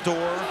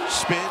 store,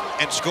 spin,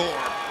 and score.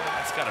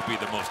 That's got to be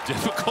the most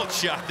difficult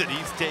shot that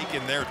he's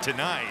taken there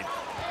tonight.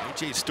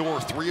 A.J.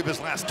 Store, 3 of his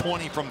last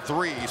 20 from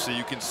 3, so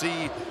you can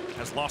see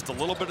has lost a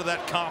little bit of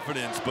that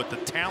confidence, but the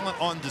talent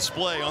on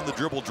display on the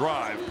dribble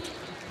drive.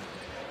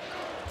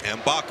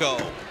 Mbako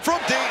from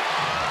deep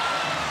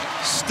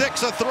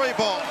sticks a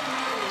 3-ball.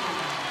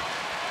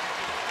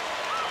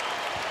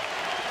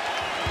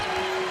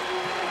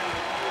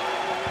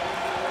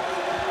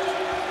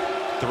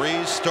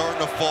 Threes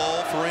starting to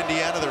fall for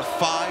Indiana. They're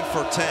 5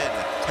 for 10.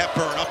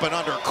 Hepburn up and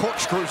under,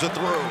 corkscrews it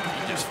through.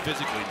 He just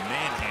physically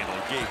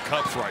manhandled Gabe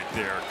Cups right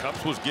there.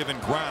 Cups was given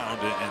ground,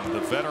 and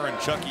the veteran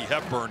Chucky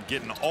Hepburn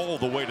getting all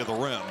the way to the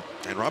rim.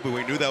 And Robbie,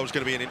 we knew that was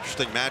going to be an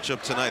interesting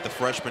matchup tonight. The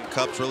freshman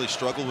Cups really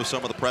struggled with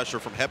some of the pressure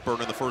from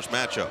Hepburn in the first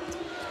matchup.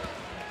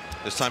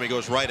 This time he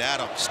goes right at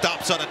him,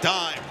 stops on a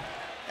dime,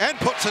 and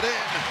puts it in.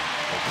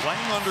 They're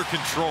playing under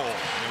control.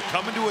 They're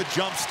coming to a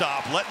jump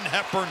stop, letting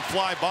Hepburn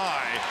fly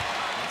by.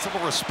 That's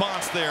a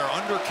response there,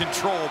 under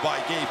control by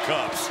Gabe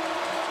Cups.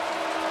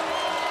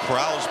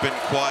 Crowell's been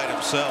quiet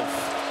himself.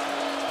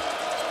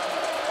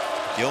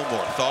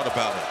 Gilmore thought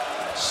about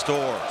it.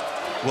 Store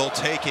will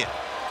take it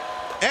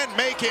and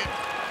make it.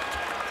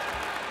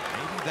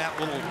 Maybe that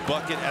little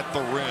bucket at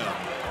the rim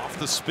off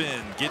the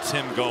spin gets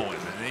him going.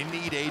 And they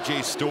need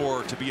A.J.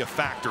 Store to be a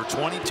factor.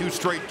 22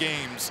 straight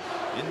games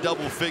in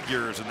double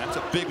figures, and that's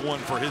a big one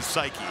for his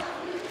psyche.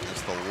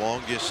 It's the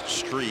longest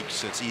streak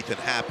since Ethan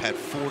Happ had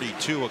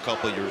 42 a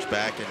couple of years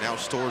back, and now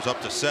Store's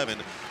up to 7,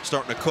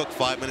 starting to cook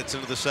 5 minutes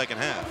into the second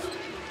half.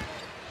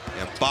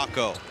 And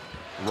Mbako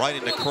right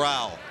into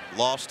Crowell.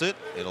 Lost it.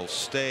 It'll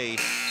stay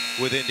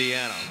with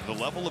Indiana. The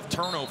level of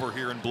turnover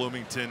here in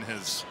Bloomington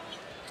has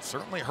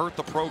certainly hurt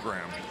the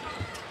program.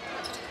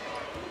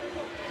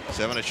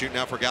 7 to shoot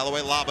now for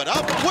Galloway. Lob it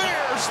up.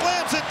 Ware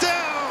slams it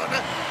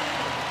down.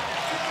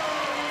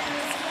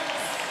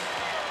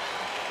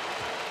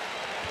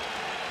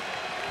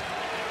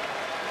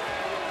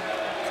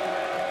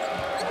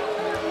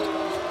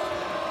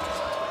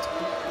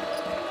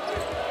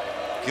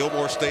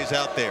 Gilmore stays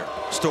out there.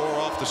 Store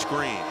off the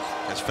screen.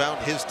 Has found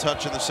his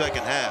touch in the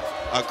second half.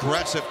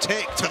 Aggressive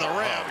take to the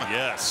rim.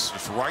 Yes,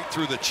 just right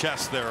through the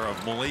chest there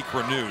of Malik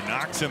Renew.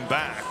 Knocks him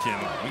back,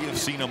 and we have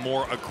seen a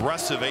more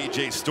aggressive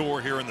A.J.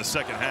 Store here in the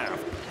second half.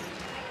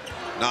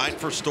 9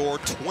 for Store,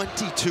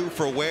 22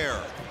 for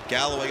Ware.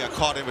 Galloway got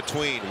caught in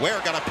between. Ware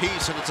got a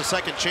piece, and it's a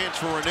second chance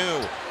for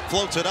Renew.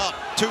 Floats it up,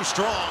 too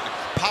strong.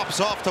 Pops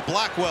off to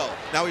Blackwell.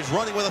 Now he's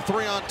running with a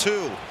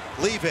 3-on-2.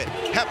 Leave it.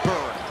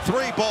 Hepburn,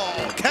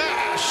 3-ball,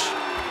 cash.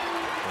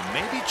 And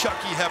maybe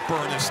Chucky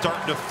Hepburn is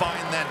starting to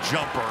find that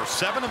jumper.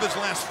 7 of his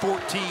last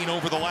 14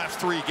 over the last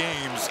 3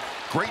 games.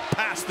 Great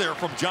pass there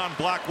from John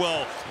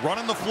Blackwell,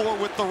 running the floor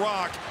with the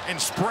rock and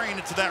spraying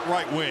it to that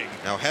right wing.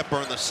 Now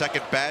Hepburn, the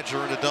second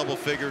Badger into double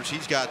figures.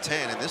 He's got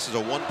 10, and this is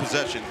a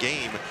 1-possession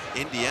game.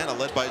 Indiana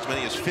led by as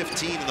many as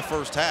 15 in the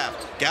first half.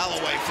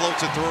 Galloway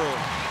floats it through.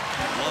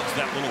 Loves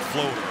that little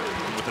floater.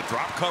 And with the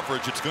drop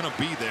coverage, it's going to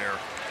be there.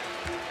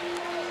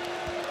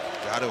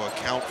 Got to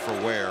account for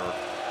Ware,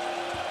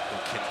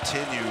 who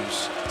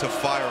continues to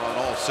fire on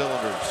all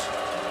cylinders.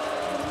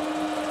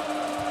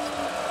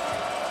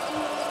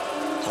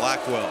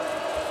 Blackwell.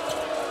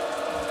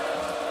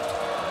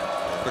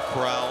 Over to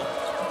Crowell.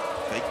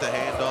 Fake the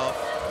handoff.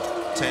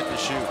 10 to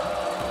shoot.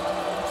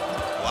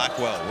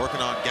 Blackwell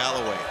working on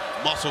Galloway.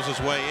 Muscles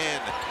his way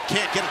in.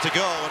 Can't get it to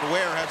go, and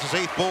Ware has his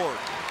 8th board.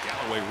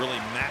 Galloway really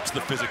matched the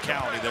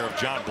physicality there of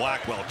John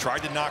Blackwell.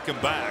 Tried to knock him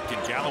back,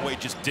 and Galloway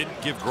just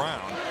didn't give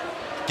ground.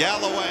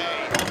 Galloway.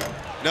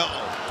 No.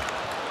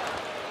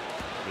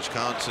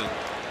 Wisconsin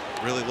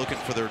really looking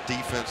for their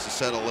defense to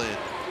settle in.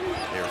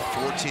 They're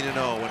 14-0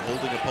 when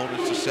holding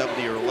opponents to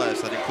 70 or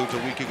less. That includes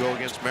a week ago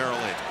against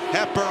Maryland.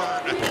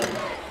 Hepburn.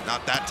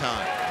 Not that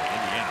time.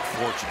 Indiana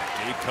fortunate.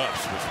 Gabe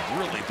Cups was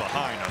really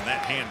behind on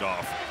that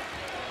handoff.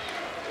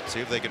 See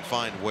if they can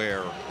find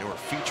Ware. They were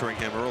featuring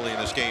him early in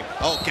this game.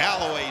 Oh,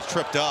 Galloway's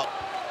tripped up.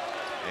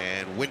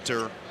 And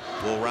Winter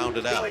will round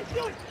it out.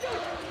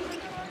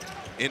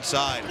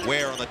 Inside,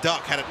 Ware on the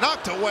duck, had it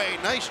knocked away.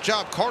 Nice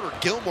job, Carter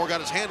Gilmore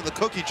got his hand in the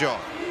cookie jar.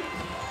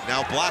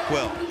 Now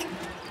Blackwell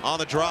on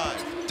the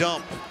drive,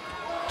 dump.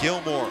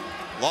 Gilmore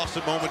lost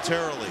it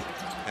momentarily,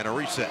 and a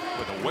reset.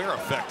 But the Ware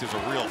effect is a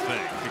real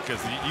thing,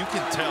 because you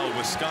can tell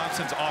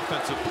Wisconsin's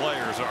offensive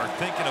players are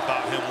thinking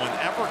about him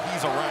whenever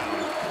he's around.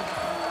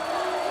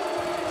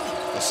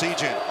 The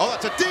siege in. Oh,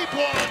 that's a deep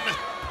one!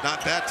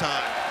 Not that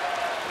time.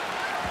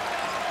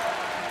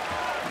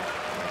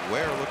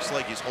 Ware looks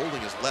like he's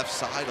holding his left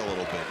side a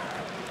little bit.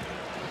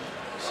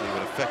 See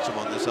what affects him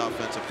on this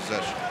offensive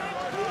possession.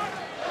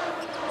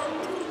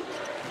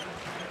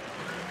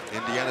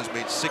 Indiana's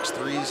made 6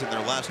 threes in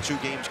their last 2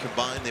 games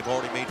combined. They've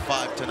already made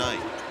 5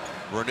 tonight.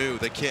 Renew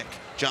the kick.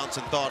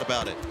 Johnson thought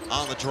about it.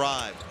 On the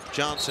drive.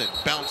 Johnson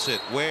bounce it.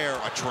 Ware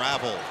a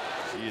travel.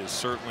 He is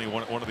certainly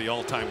one of the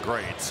all-time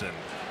greats. And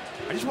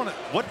I just want to,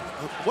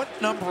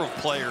 what number of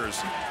players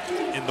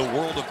in the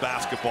world of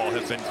basketball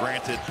have been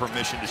granted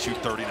permission to shoot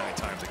 39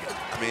 times a game?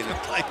 I mean,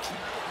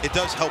 it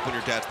does help when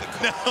your dad's the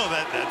coach. No,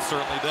 that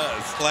certainly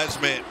does.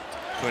 Klesmit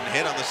couldn't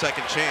hit on the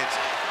second chance.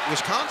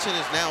 Wisconsin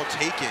has now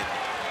taken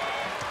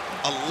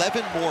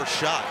 11 more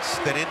shots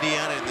than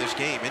Indiana in this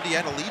game.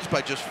 Indiana leads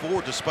by just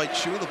 4 despite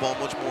shooting the ball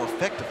much more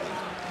effectively.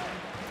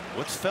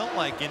 What's felt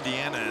like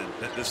Indiana,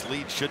 that this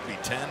lead should be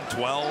 10,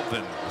 12,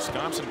 and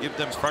Wisconsin, give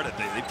them credit.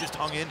 They've just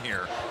hung in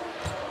here.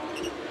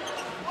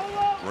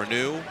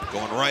 Renew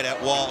going right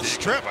at Wall,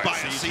 stripped by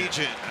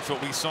Siegen. That's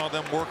what we saw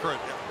them work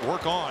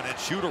on at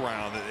shoot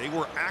around. They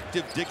were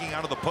active digging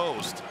out of the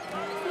post.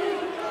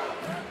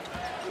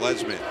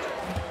 Klesmit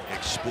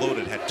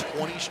exploded, had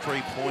 20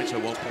 straight points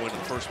at one point in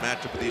the first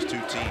matchup of these 2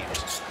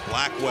 teams.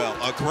 Blackwell,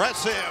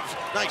 aggressive,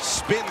 nice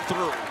spin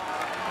through.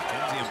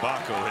 Kenzie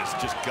Mbako has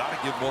just got to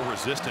give more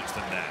resistance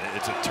than that.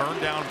 It's a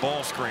turn down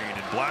ball screen,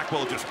 and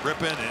Blackwell just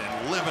ripping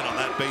and living on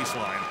that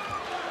baseline.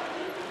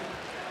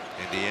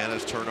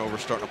 Indiana's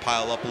turnovers starting to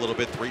pile up a little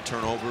bit. 3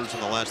 turnovers in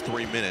the last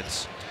 3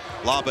 minutes.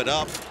 Lob it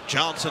up.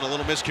 Johnson, a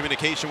little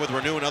miscommunication with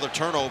Renew, another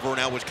turnover.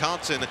 Now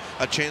Wisconsin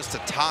a chance to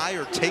tie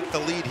or take the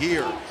lead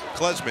here.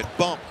 Klesmit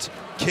bumped,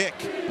 kick.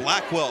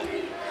 Blackwell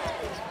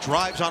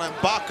drives on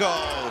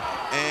Mbako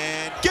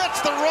and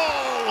gets the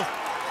roll.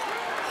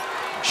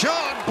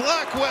 John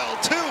Blackwell,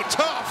 too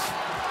tough.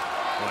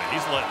 Boy,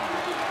 he's letting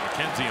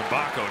Kenzie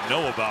Mbako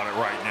know about it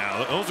right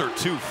now. Those are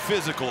 2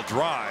 physical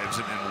drives,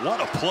 and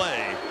what a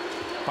play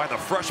by the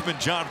freshman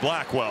John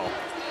Blackwell.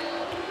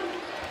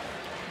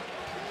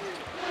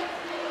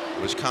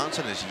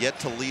 Wisconsin has yet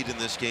to lead in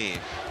this game.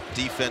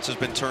 Defense has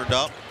been turned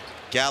up.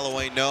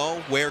 Galloway,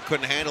 no. Ware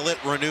couldn't handle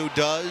it. Renew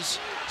does.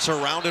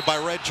 Surrounded by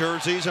red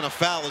jerseys, and a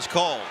foul is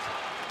called.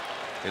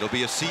 It'll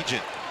be a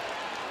Siegen.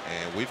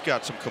 And we've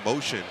got some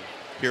commotion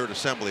here at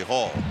Assembly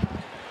Hall.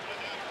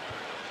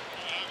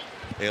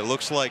 It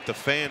looks like the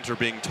fans are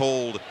being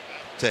told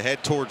to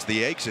head towards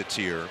the exits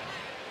here.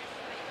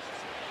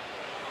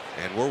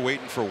 And we're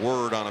waiting for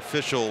word on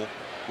official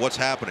what's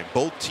happening.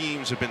 Both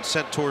teams have been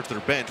sent towards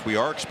their bench. We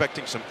are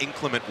expecting some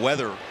inclement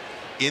weather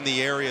in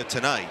the area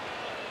tonight.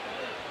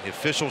 The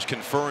officials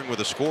conferring with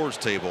the scores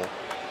table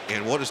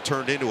in what has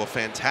turned into a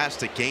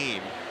fantastic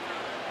game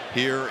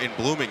here in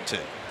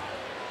Bloomington.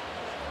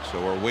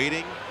 So we're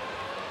waiting.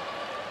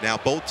 Now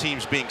both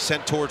teams being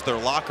sent towards their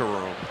locker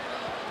room.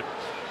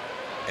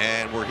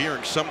 And we're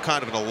hearing some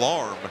kind of an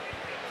alarm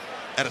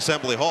at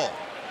Assembly Hall.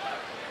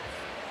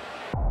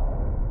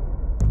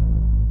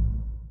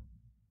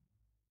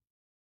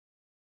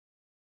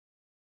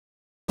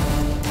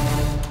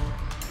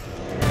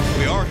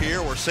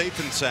 Here we're safe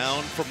and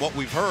sound. From what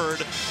we've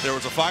heard, there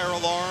was a fire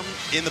alarm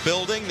in the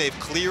building. They've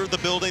cleared the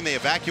building, they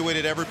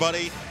evacuated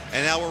everybody,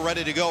 and now we're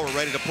ready to go. We're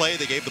ready to play.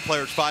 They gave the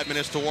players 5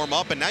 minutes to warm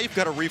up, and now you've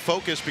got to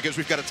refocus because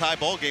we've got a tie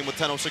ball game with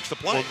 10:06 to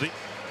play. Well,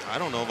 I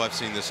don't know if I've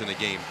seen this in a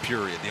game,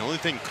 period. The only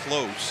thing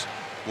close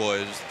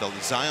was the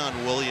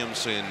Zion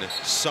Williamson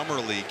Summer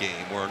League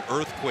game where an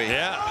earthquake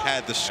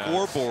had the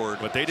scoreboard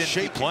but they didn't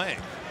keep playing.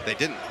 They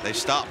didn't. They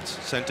stopped,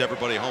 sent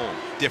everybody home.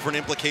 Different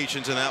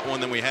implications in that one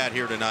than we had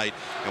here tonight.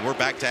 And we're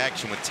back to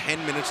action with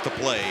 10 minutes to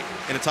play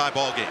in a tie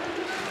ball game.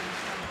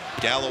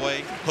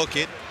 Galloway, hook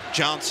it.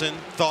 Johnson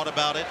thought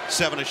about it.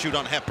 7 to shoot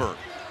on Hepburn.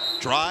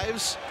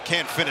 Drives,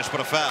 can't finish, but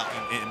a foul.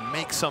 And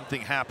make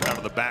something happen out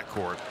of the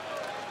backcourt.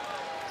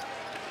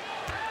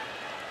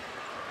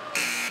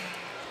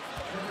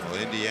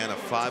 Well, Indiana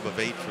 5 of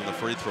 8 from the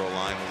free throw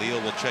line.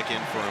 Leal will check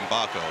in for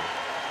Mbako.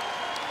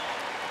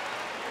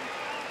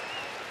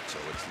 So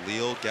it's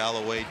Leal,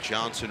 Galloway,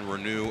 Johnson,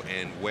 Renew,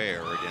 and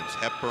Ware against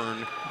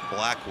Hepburn,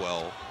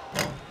 Blackwell,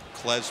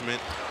 Klesmit,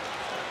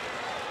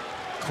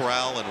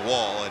 Corral, and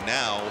Wall. And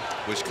now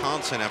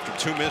Wisconsin, after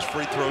 2 missed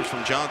free throws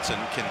from Johnson,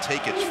 can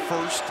take its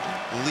first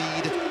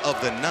lead of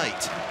the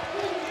night.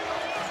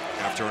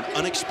 After an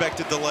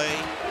unexpected delay,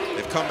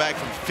 they've come back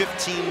from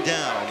 15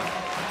 down,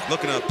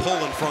 looking to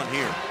pull in front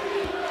here.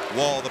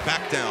 Wall, the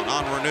back down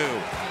on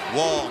Renew.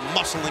 Wall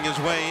muscling his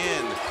way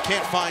in.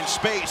 Can't find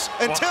space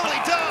until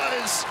he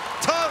does.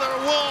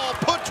 Tyler Wall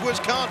puts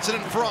Wisconsin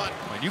in front.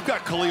 You've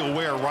got Kel'el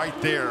Ware right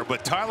there,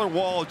 but Tyler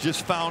Wall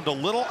just found a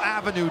little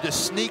avenue to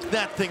sneak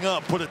that thing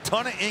up, put a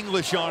ton of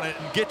English on it,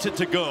 and gets it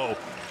to go.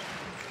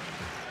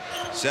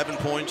 7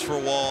 points for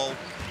Wall.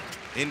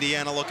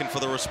 Indiana looking for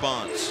the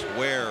response.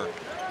 Ware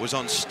was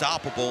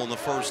unstoppable in the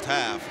first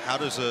half. How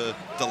does a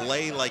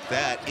delay like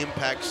that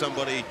impact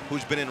somebody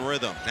who's been in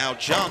rhythm? Now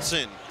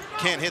Johnson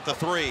can't hit the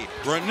three.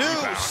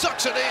 Renew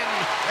sucks it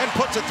in and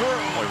puts it through.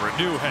 Boy,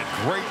 Renew had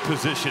great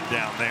position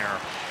down there.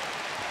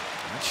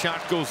 That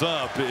shot goes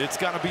up. It's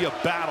got to be a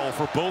battle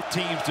for both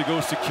teams to go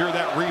secure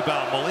that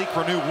rebound. Malik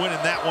Renew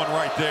winning that one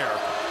right there.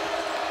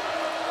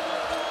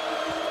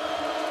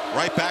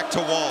 Right back to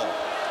Wall.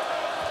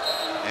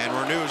 And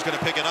Renew's going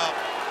to pick it up.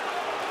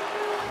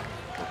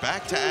 We're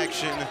back to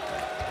action,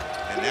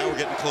 and now we're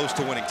getting close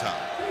to winning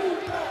time.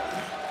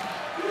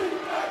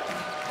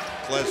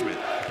 Klesmit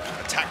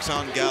attacks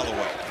on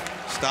Galloway.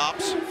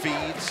 Stops,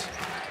 feeds.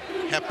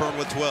 Hepburn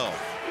with 12.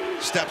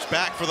 Steps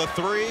back for the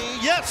three.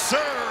 Yes,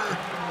 sir!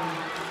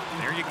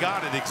 There you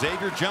got it.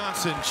 Xavier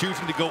Johnson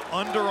choosing to go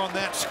under on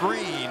that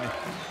screen.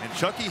 And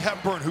Chucky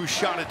Hepburn, who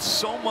shot it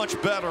so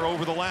much better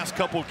over the last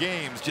couple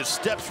games, just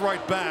steps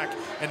right back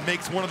and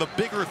makes one of the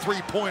bigger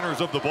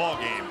three-pointers of the ball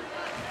game.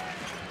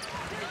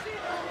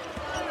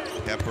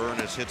 Hepburn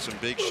has hit some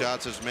big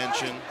shots, as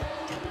mentioned.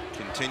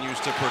 Continues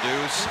to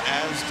produce,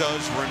 as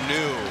does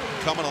Renew.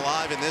 Coming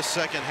alive in this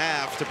second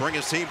half to bring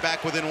his team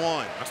back within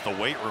one. That's the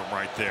weight room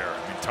right there.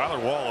 I mean, Tyler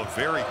Wall, a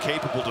very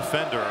capable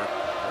defender,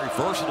 very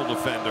versatile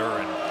defender,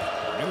 and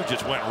Renew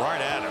just went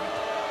right at him.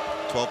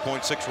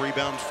 12.6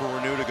 rebounds for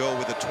Renew to go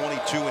with a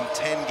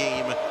 22-10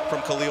 game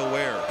from Kel'el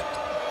Ware.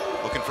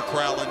 Looking for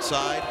Crowell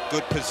inside.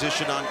 Good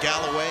position on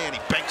Galloway, and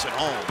he banks it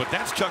home. But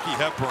that's Chucky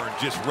Hepburn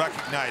just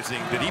recognizing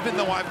that even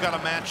though I've got a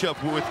matchup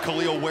with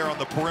Kel'el Ware on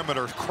the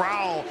perimeter,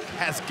 Crowell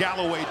has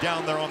Galloway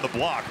down there on the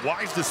block.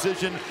 Wise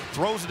decision,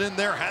 throws it in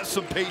there, has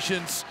some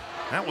patience.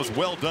 That was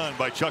well done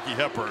by Chucky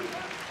Hepburn.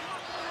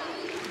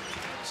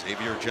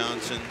 Xavier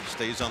Johnson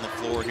stays on the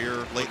floor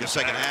here late in the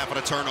second half, and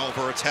a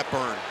turnover. It's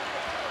Hepburn.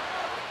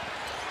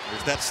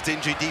 There's that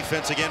stingy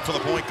defense again for the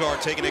point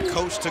guard, taking it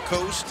coast to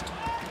coast.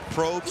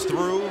 Probes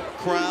through.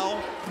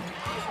 Crowell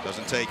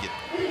doesn't take it.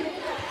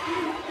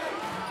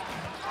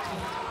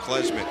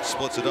 Klesmit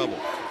splits a double.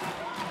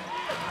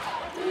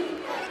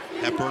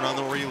 Hepburn on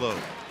the reload.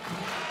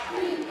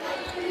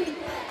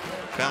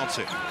 Bounce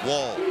it.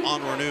 Wall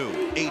on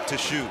Renew. 8 to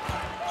shoot.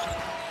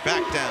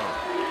 Back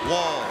down.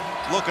 Wall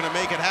looking to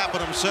make it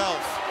happen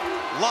himself.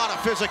 A lot of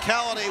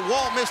physicality.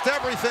 Wall missed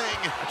everything.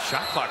 That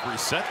shot clock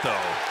reset, though.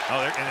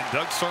 Oh, and then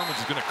Doug Sermons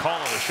is going to call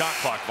it a shot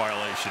clock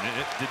violation.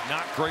 It did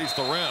not graze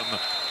the rim.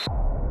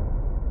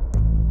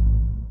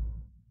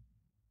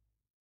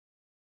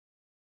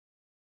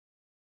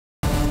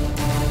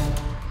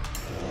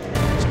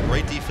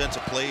 Great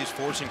defensive plays,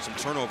 forcing some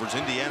turnovers.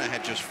 Indiana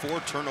had just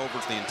 4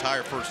 turnovers the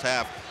entire first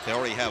half. They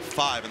already have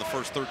 5 in the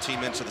first 13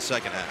 minutes of the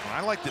second half.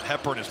 I like that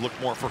Hepburn has looked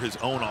more for his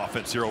own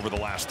offense here over the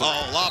last 3.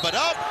 Oh, lob it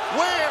up.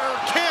 Ware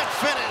can't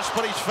finish,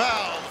 but he's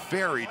fouled.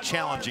 Very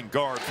challenging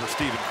guard for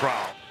Steven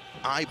Crowell.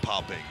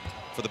 Eye-popping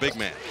for the big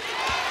man.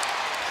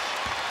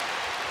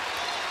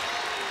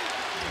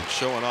 And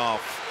showing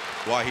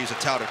off why he's a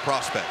touted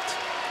prospect.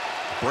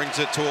 Brings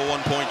it to a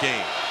 1-point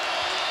game.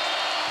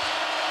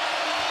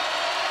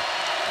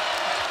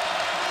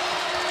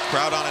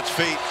 Crowd on its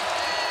feet.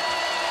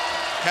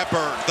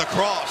 Hepburn, the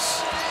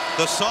cross,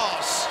 the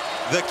sauce,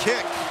 the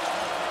kick.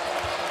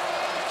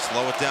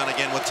 Slow it down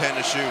again with 10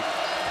 to shoot.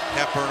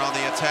 Hepburn on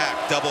the attack,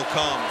 double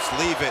comes,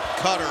 leave it,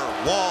 cutter,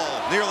 Wall,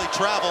 nearly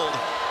traveled,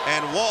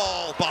 and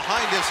Wall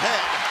behind his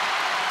head.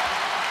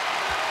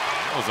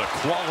 That was a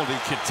quality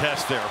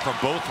contest there from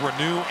both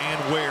Renew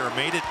and Ware.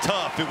 Made it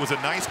tough. It was a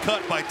nice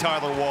cut by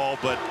Tyler Wall,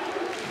 but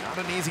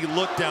not an easy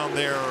look down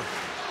there.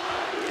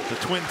 The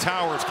Twin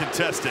Towers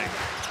contesting.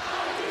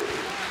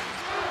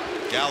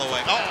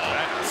 Galloway,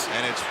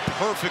 and it's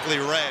perfectly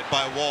read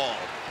by Wall.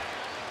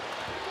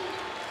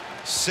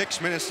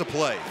 6 minutes to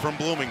play from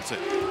Bloomington.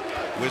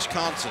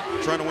 Wisconsin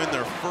trying to win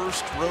their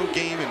first road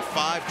game in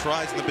 5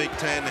 tries in the Big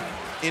Ten.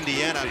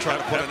 Indiana trying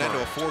to put an end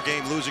to a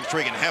 4-game losing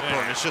streak, and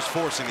Hepburn is just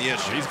forcing the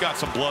issue. He's got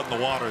some blood in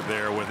the water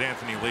there with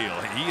Anthony Leal.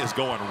 He is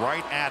going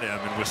right at him,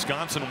 and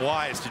Wisconsin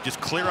wise to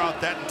just clear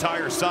out that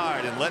entire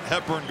side and let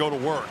Hepburn go to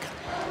work.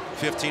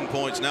 15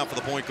 points now for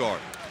the point guard.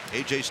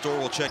 A.J. Storr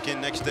will check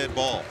in next dead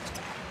ball.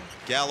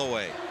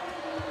 Galloway,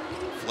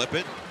 flip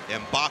it,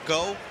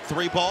 Mbako,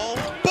 3-ball,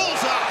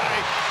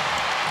 bullseye!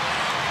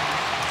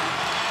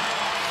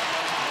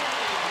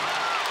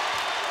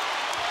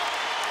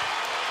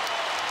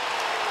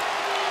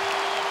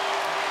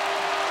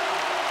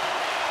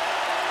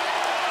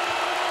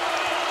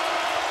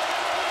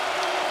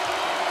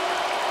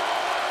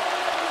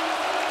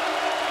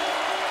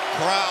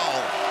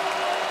 Crowell,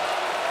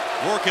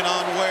 working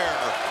on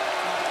Ware.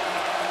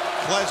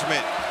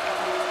 Klesmit,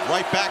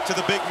 right back to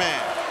the big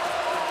man.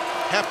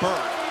 Hepburn,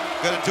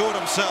 gonna do it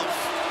himself.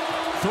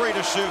 3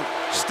 to shoot.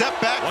 Step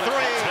back What a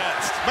three.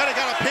 contest. Might have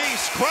got a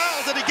piece.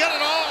 Crowd, did he get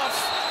it off?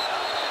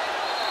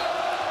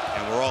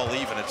 And we're all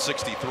even at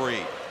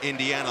 63.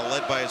 Indiana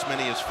led by as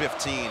many as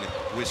 15.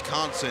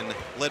 Wisconsin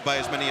led by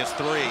as many as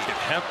 3.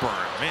 Hepburn,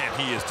 man,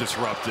 he is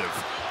disruptive.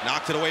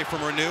 Knocked it away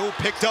from Renew,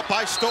 picked up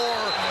by Storr,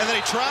 and then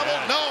he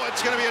traveled. No,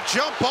 it's going to be a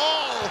jump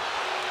ball.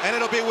 And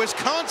it'll be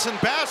Wisconsin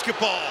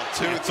basketball.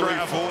 2, 3, 4. I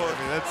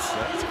mean, that's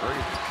great.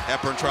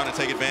 Hepburn trying to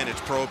take advantage,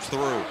 probes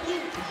through.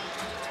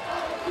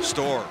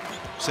 Storr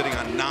sitting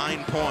on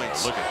 9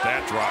 points. Look at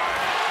that drive.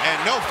 And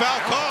no foul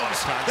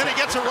comes. Then he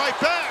gets it right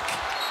back.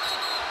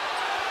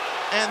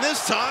 And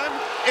this time,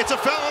 it's a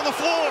foul on the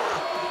floor.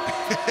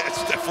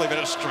 It's definitely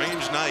been a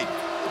strange night.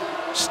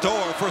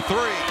 Storr for 3,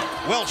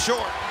 well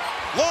short.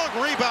 Long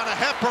rebound to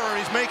Hepburn.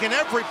 He's making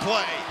every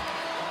play.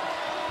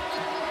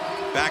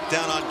 Back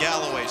down on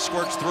Galloway,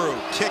 squirts through,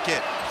 kick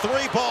it,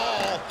 3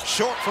 ball,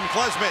 short from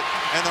Klesmit,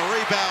 and the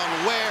rebound,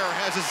 Ware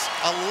has his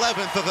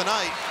 11th of the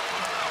night.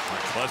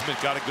 Klesmit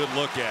got a good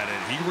look at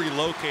it. He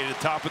relocated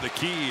top of the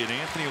key, and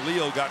Anthony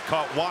Leo got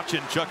caught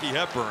watching Chucky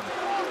Hepburn.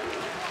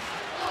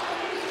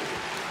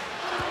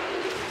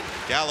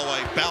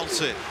 Galloway bounce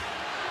it.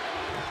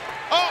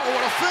 Oh,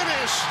 what a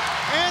finish!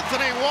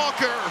 Anthony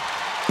Walker,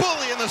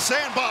 bully in the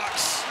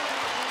sandbox.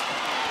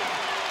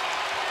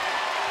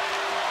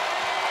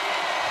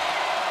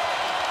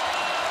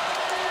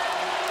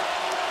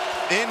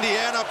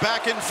 Indiana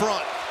back in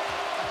front.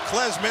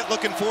 Klesmit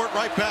looking for it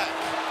right back.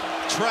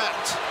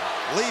 Trapped,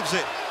 leaves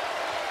it.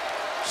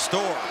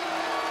 Storr.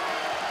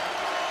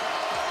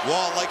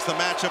 Wall likes the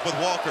matchup with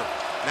Walker.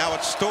 Now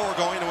it's Storr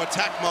going to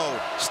attack mode.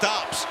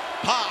 Stops,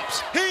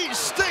 pops, he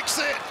sticks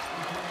it.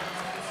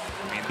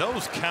 I mean,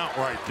 those count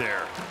right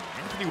there.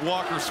 Anthony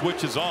Walker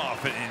switches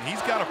off, and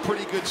he's got a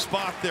pretty good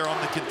spot there on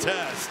the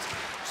contest.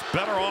 It's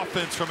better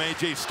offense from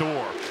A.J.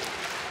 Storr.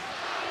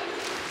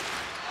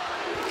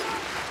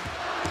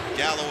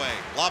 Galloway,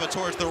 lob it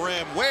towards the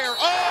rim. Where?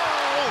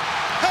 Oh!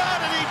 How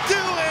did he do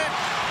it?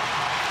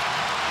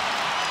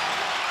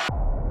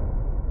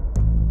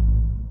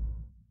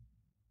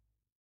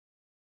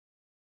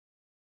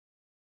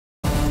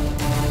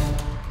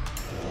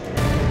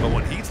 But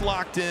when he's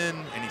locked in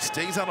and he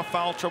stays out of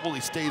foul trouble,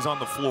 he stays on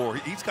the floor.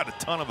 He's got a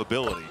ton of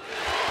ability.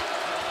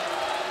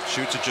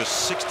 Shoots at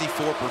just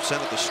 64%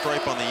 at the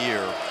stripe on the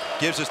year.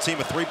 Gives his team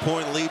a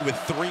 3-point lead with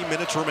 3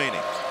 minutes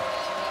remaining.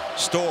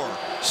 Storr,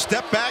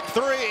 step back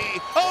 3.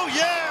 Oh,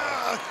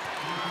 yeah!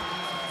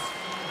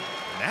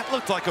 That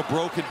looked like a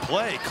broken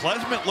play.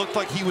 Klesmit looked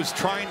like he was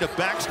trying to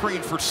back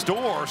screen for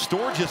Storr.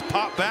 Storr just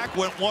popped back,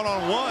 went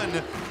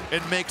one-on-one,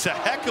 and makes a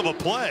heck of a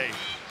play.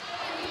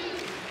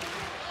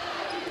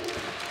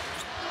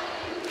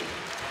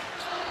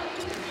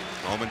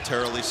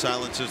 Momentarily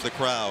silences the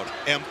crowd.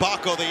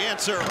 Mbako the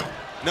answer.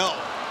 No.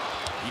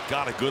 He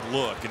got a good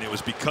look, and it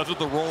was because of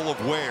the role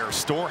of Ware.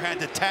 Storr had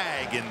to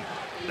tag, and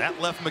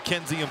that left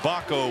Mackenzie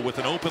Mbako with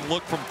an open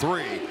look from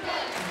 3.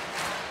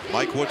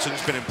 Mike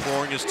Woodson's been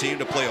imploring his team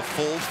to play a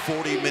full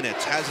 40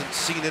 minutes. Hasn't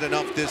seen it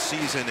enough this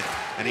season.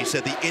 And he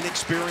said the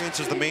inexperience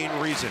is the main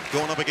reason.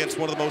 Going up against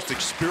one of the most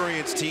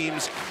experienced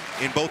teams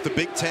in both the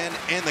Big Ten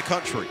and the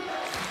country.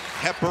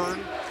 Hepburn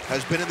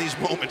has been in these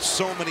moments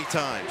so many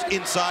times.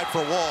 Inside for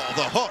Wall.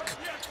 The hook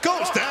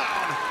goes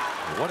down.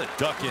 What a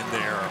duck in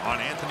there on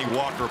Anthony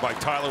Walker by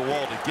Tyler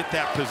Wall to get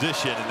that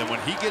position. And then when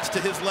he gets to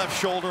his left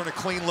shoulder and a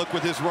clean look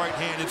with his right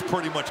hand, it's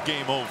pretty much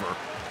game over.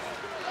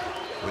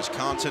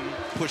 Wisconsin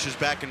pushes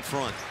back in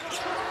front.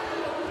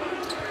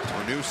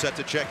 Renew set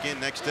to check in,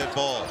 next dead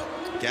ball.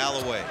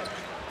 Galloway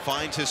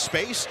finds his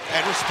space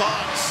and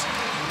responds.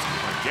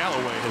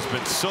 Galloway has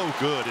been so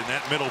good in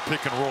that middle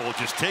pick and roll,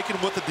 just taking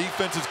what the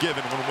defense is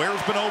given. When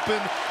Ware's been open,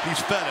 he's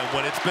fed him.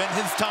 When it's been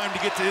his time to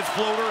get to his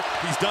floater,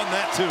 he's done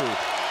that too.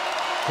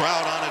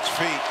 Crowd on its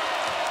feet.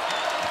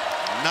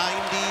 90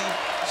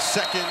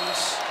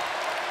 seconds,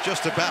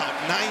 just about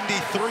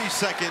 93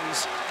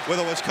 seconds with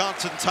a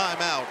Wisconsin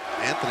timeout.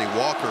 Anthony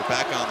Walker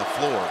back on the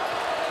floor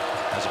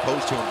as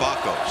opposed to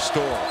Mbako.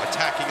 Storr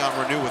attacking on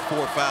Renew with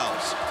 4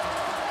 fouls.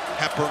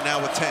 Hepburn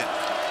now with 10.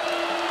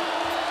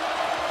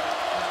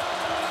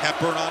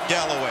 Hepburn on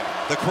Galloway.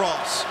 The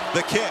cross,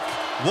 the kick,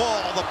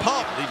 Wall, the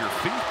pump. Leave your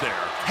feet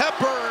there.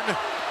 Hepburn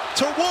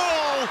to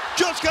Wall,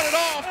 just got it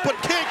off, but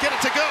can't get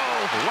it to go.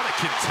 What a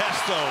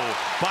contest, though,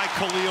 by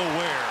Kel'el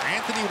Ware.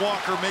 Anthony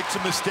Walker makes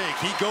a mistake.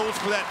 He goes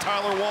for that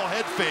Tyler Wall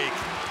head fake,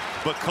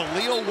 but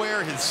Kel'el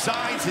Ware, his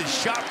size, his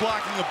shot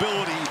blocking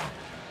ability.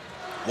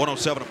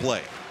 1:07 to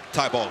play,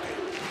 tie ball game.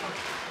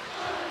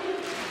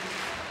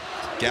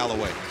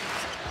 Galloway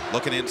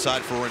looking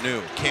inside for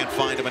Renew, can't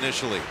find him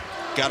initially.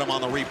 Got him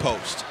on the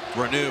repost.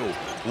 Renew,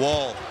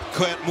 Wall,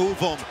 can't move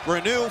him.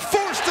 Renew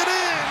forced it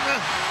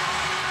in.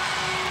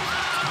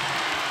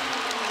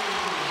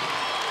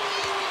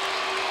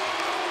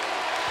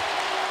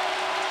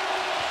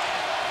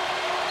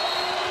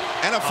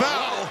 And a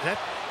foul.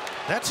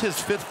 That's his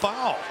 5th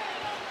foul.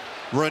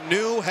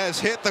 Renew has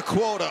hit the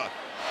quota.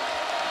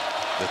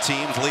 The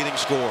team's leading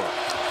scorer.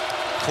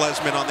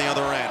 Klesmit on the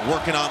other end,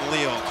 working on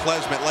Leo.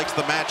 Klesmit likes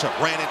the matchup,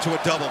 ran into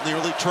a double,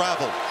 nearly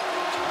traveled.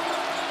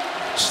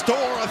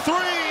 Store a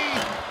three.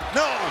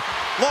 No.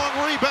 Long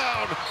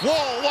rebound.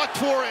 Wall, watch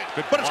for it.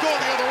 But it's going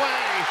the other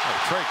way.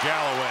 Oh, Trey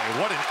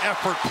Galloway, what an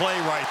effort play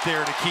right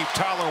there to keep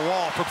Tyler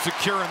Wall from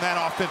securing that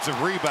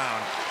offensive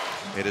rebound.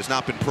 It has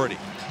not been pretty.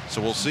 So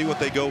we'll see what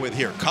they go with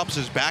here. Cups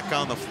is back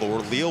on the floor.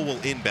 Leal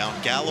will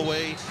inbound.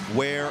 Galloway,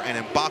 Ware,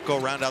 and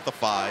Mbako round out the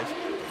five.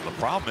 The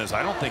problem is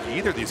I don't think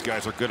either of these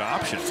guys are good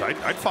options.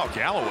 I'd foul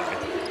Galloway.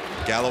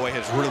 Galloway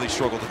has really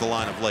struggled at the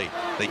line of late.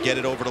 They get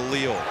it over to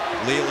Leal.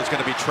 Leal is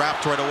going to be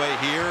trapped right away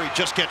here. He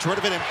just gets rid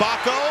of it.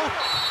 Mbako,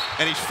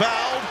 and he's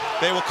fouled.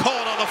 They will call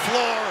it on the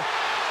floor.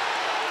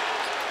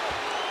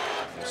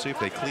 We'll see if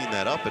they clean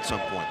that up at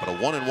some point. But a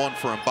 1-and-1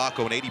 for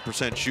Mbako, an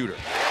 80% shooter.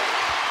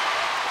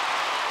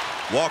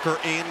 Walker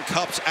in,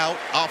 Cups out.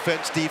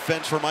 Offense,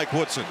 defense for Mike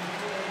Woodson.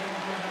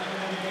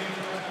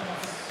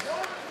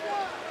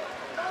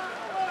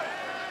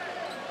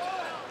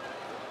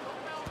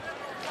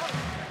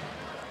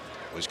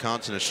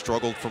 Wisconsin has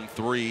struggled from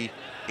three,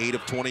 8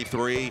 of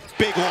 23.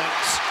 Big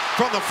ones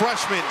from the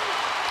freshman.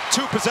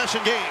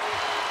 2-possession game.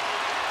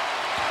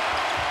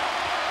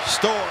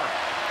 Store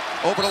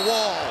over the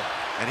Wall,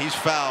 and he's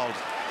fouled.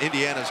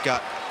 Indiana's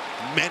got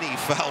many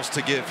fouls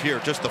to give here.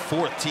 Just the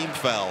 4th team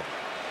foul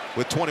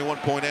with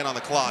 21.8 on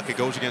the clock. It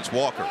goes against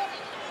Walker.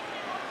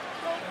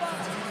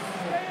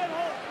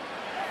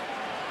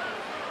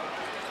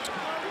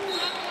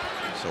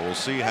 So we'll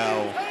see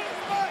how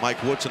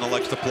Mike Woodson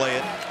elects to play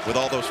it with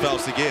all those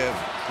fouls to give.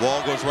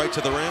 Wall goes right to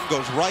the rim,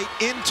 goes right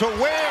into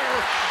Ware.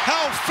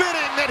 How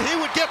fitting that he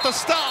would get the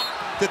stop.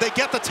 Did they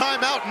get the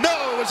timeout?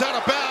 No, it was out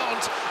of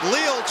bounds.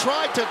 Leal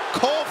tried to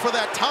call for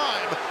that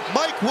time.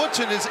 Mike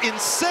Woodson is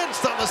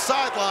incensed on the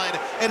sideline.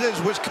 It is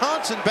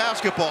Wisconsin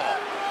basketball.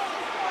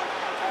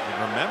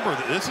 And remember,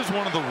 this is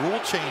one of the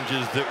rule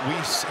changes that we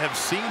have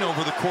seen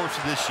over the course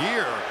of this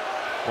year,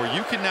 where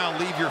you can now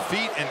leave your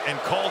feet and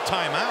call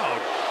timeout,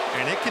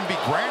 and it can be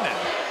granted.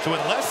 So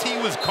unless he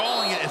was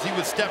calling it as he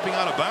was stepping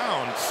out of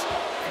bounds,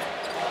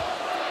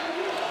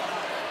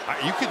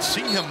 you could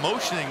see him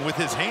motioning with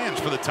his hands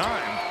for the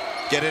time.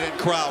 Get it in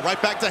crowd.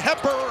 Right back to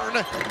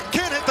Hepburn.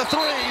 Can't hit the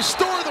three.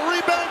 Store the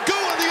rebound.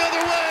 Going the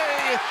other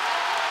way.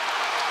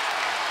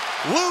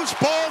 Loose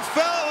ball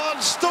foul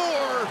on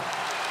Store.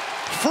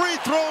 Free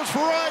throws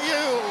for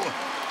IU.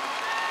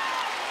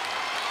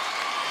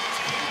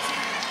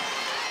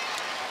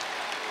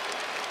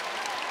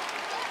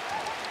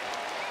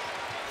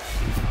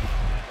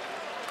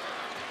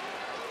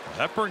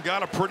 Hepburn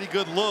got a pretty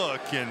good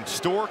look, and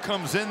Store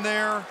comes in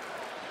there,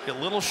 get a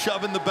little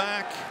shove in the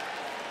back.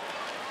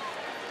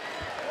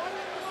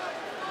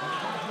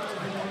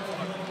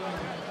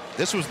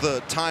 This was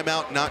the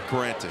timeout not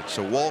granted,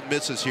 so Wall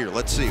misses here.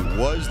 Let's see,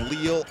 was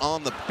Leal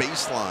on the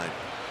baseline?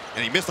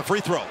 And he missed the free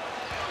throw.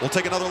 We'll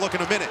take another look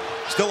in a minute.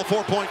 Still a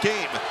 4-point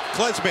game.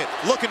 Klesmit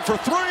looking for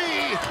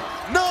three.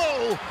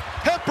 No!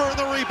 Hepburn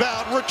the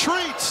rebound,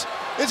 retreats.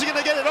 Is he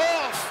gonna get it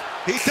off?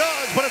 He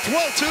does, but it's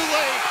well too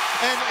late.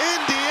 And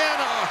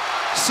Indiana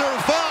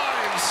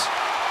survives.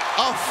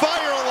 A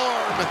fire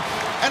alarm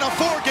and a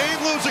 4-game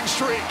losing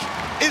streak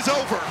is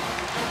over.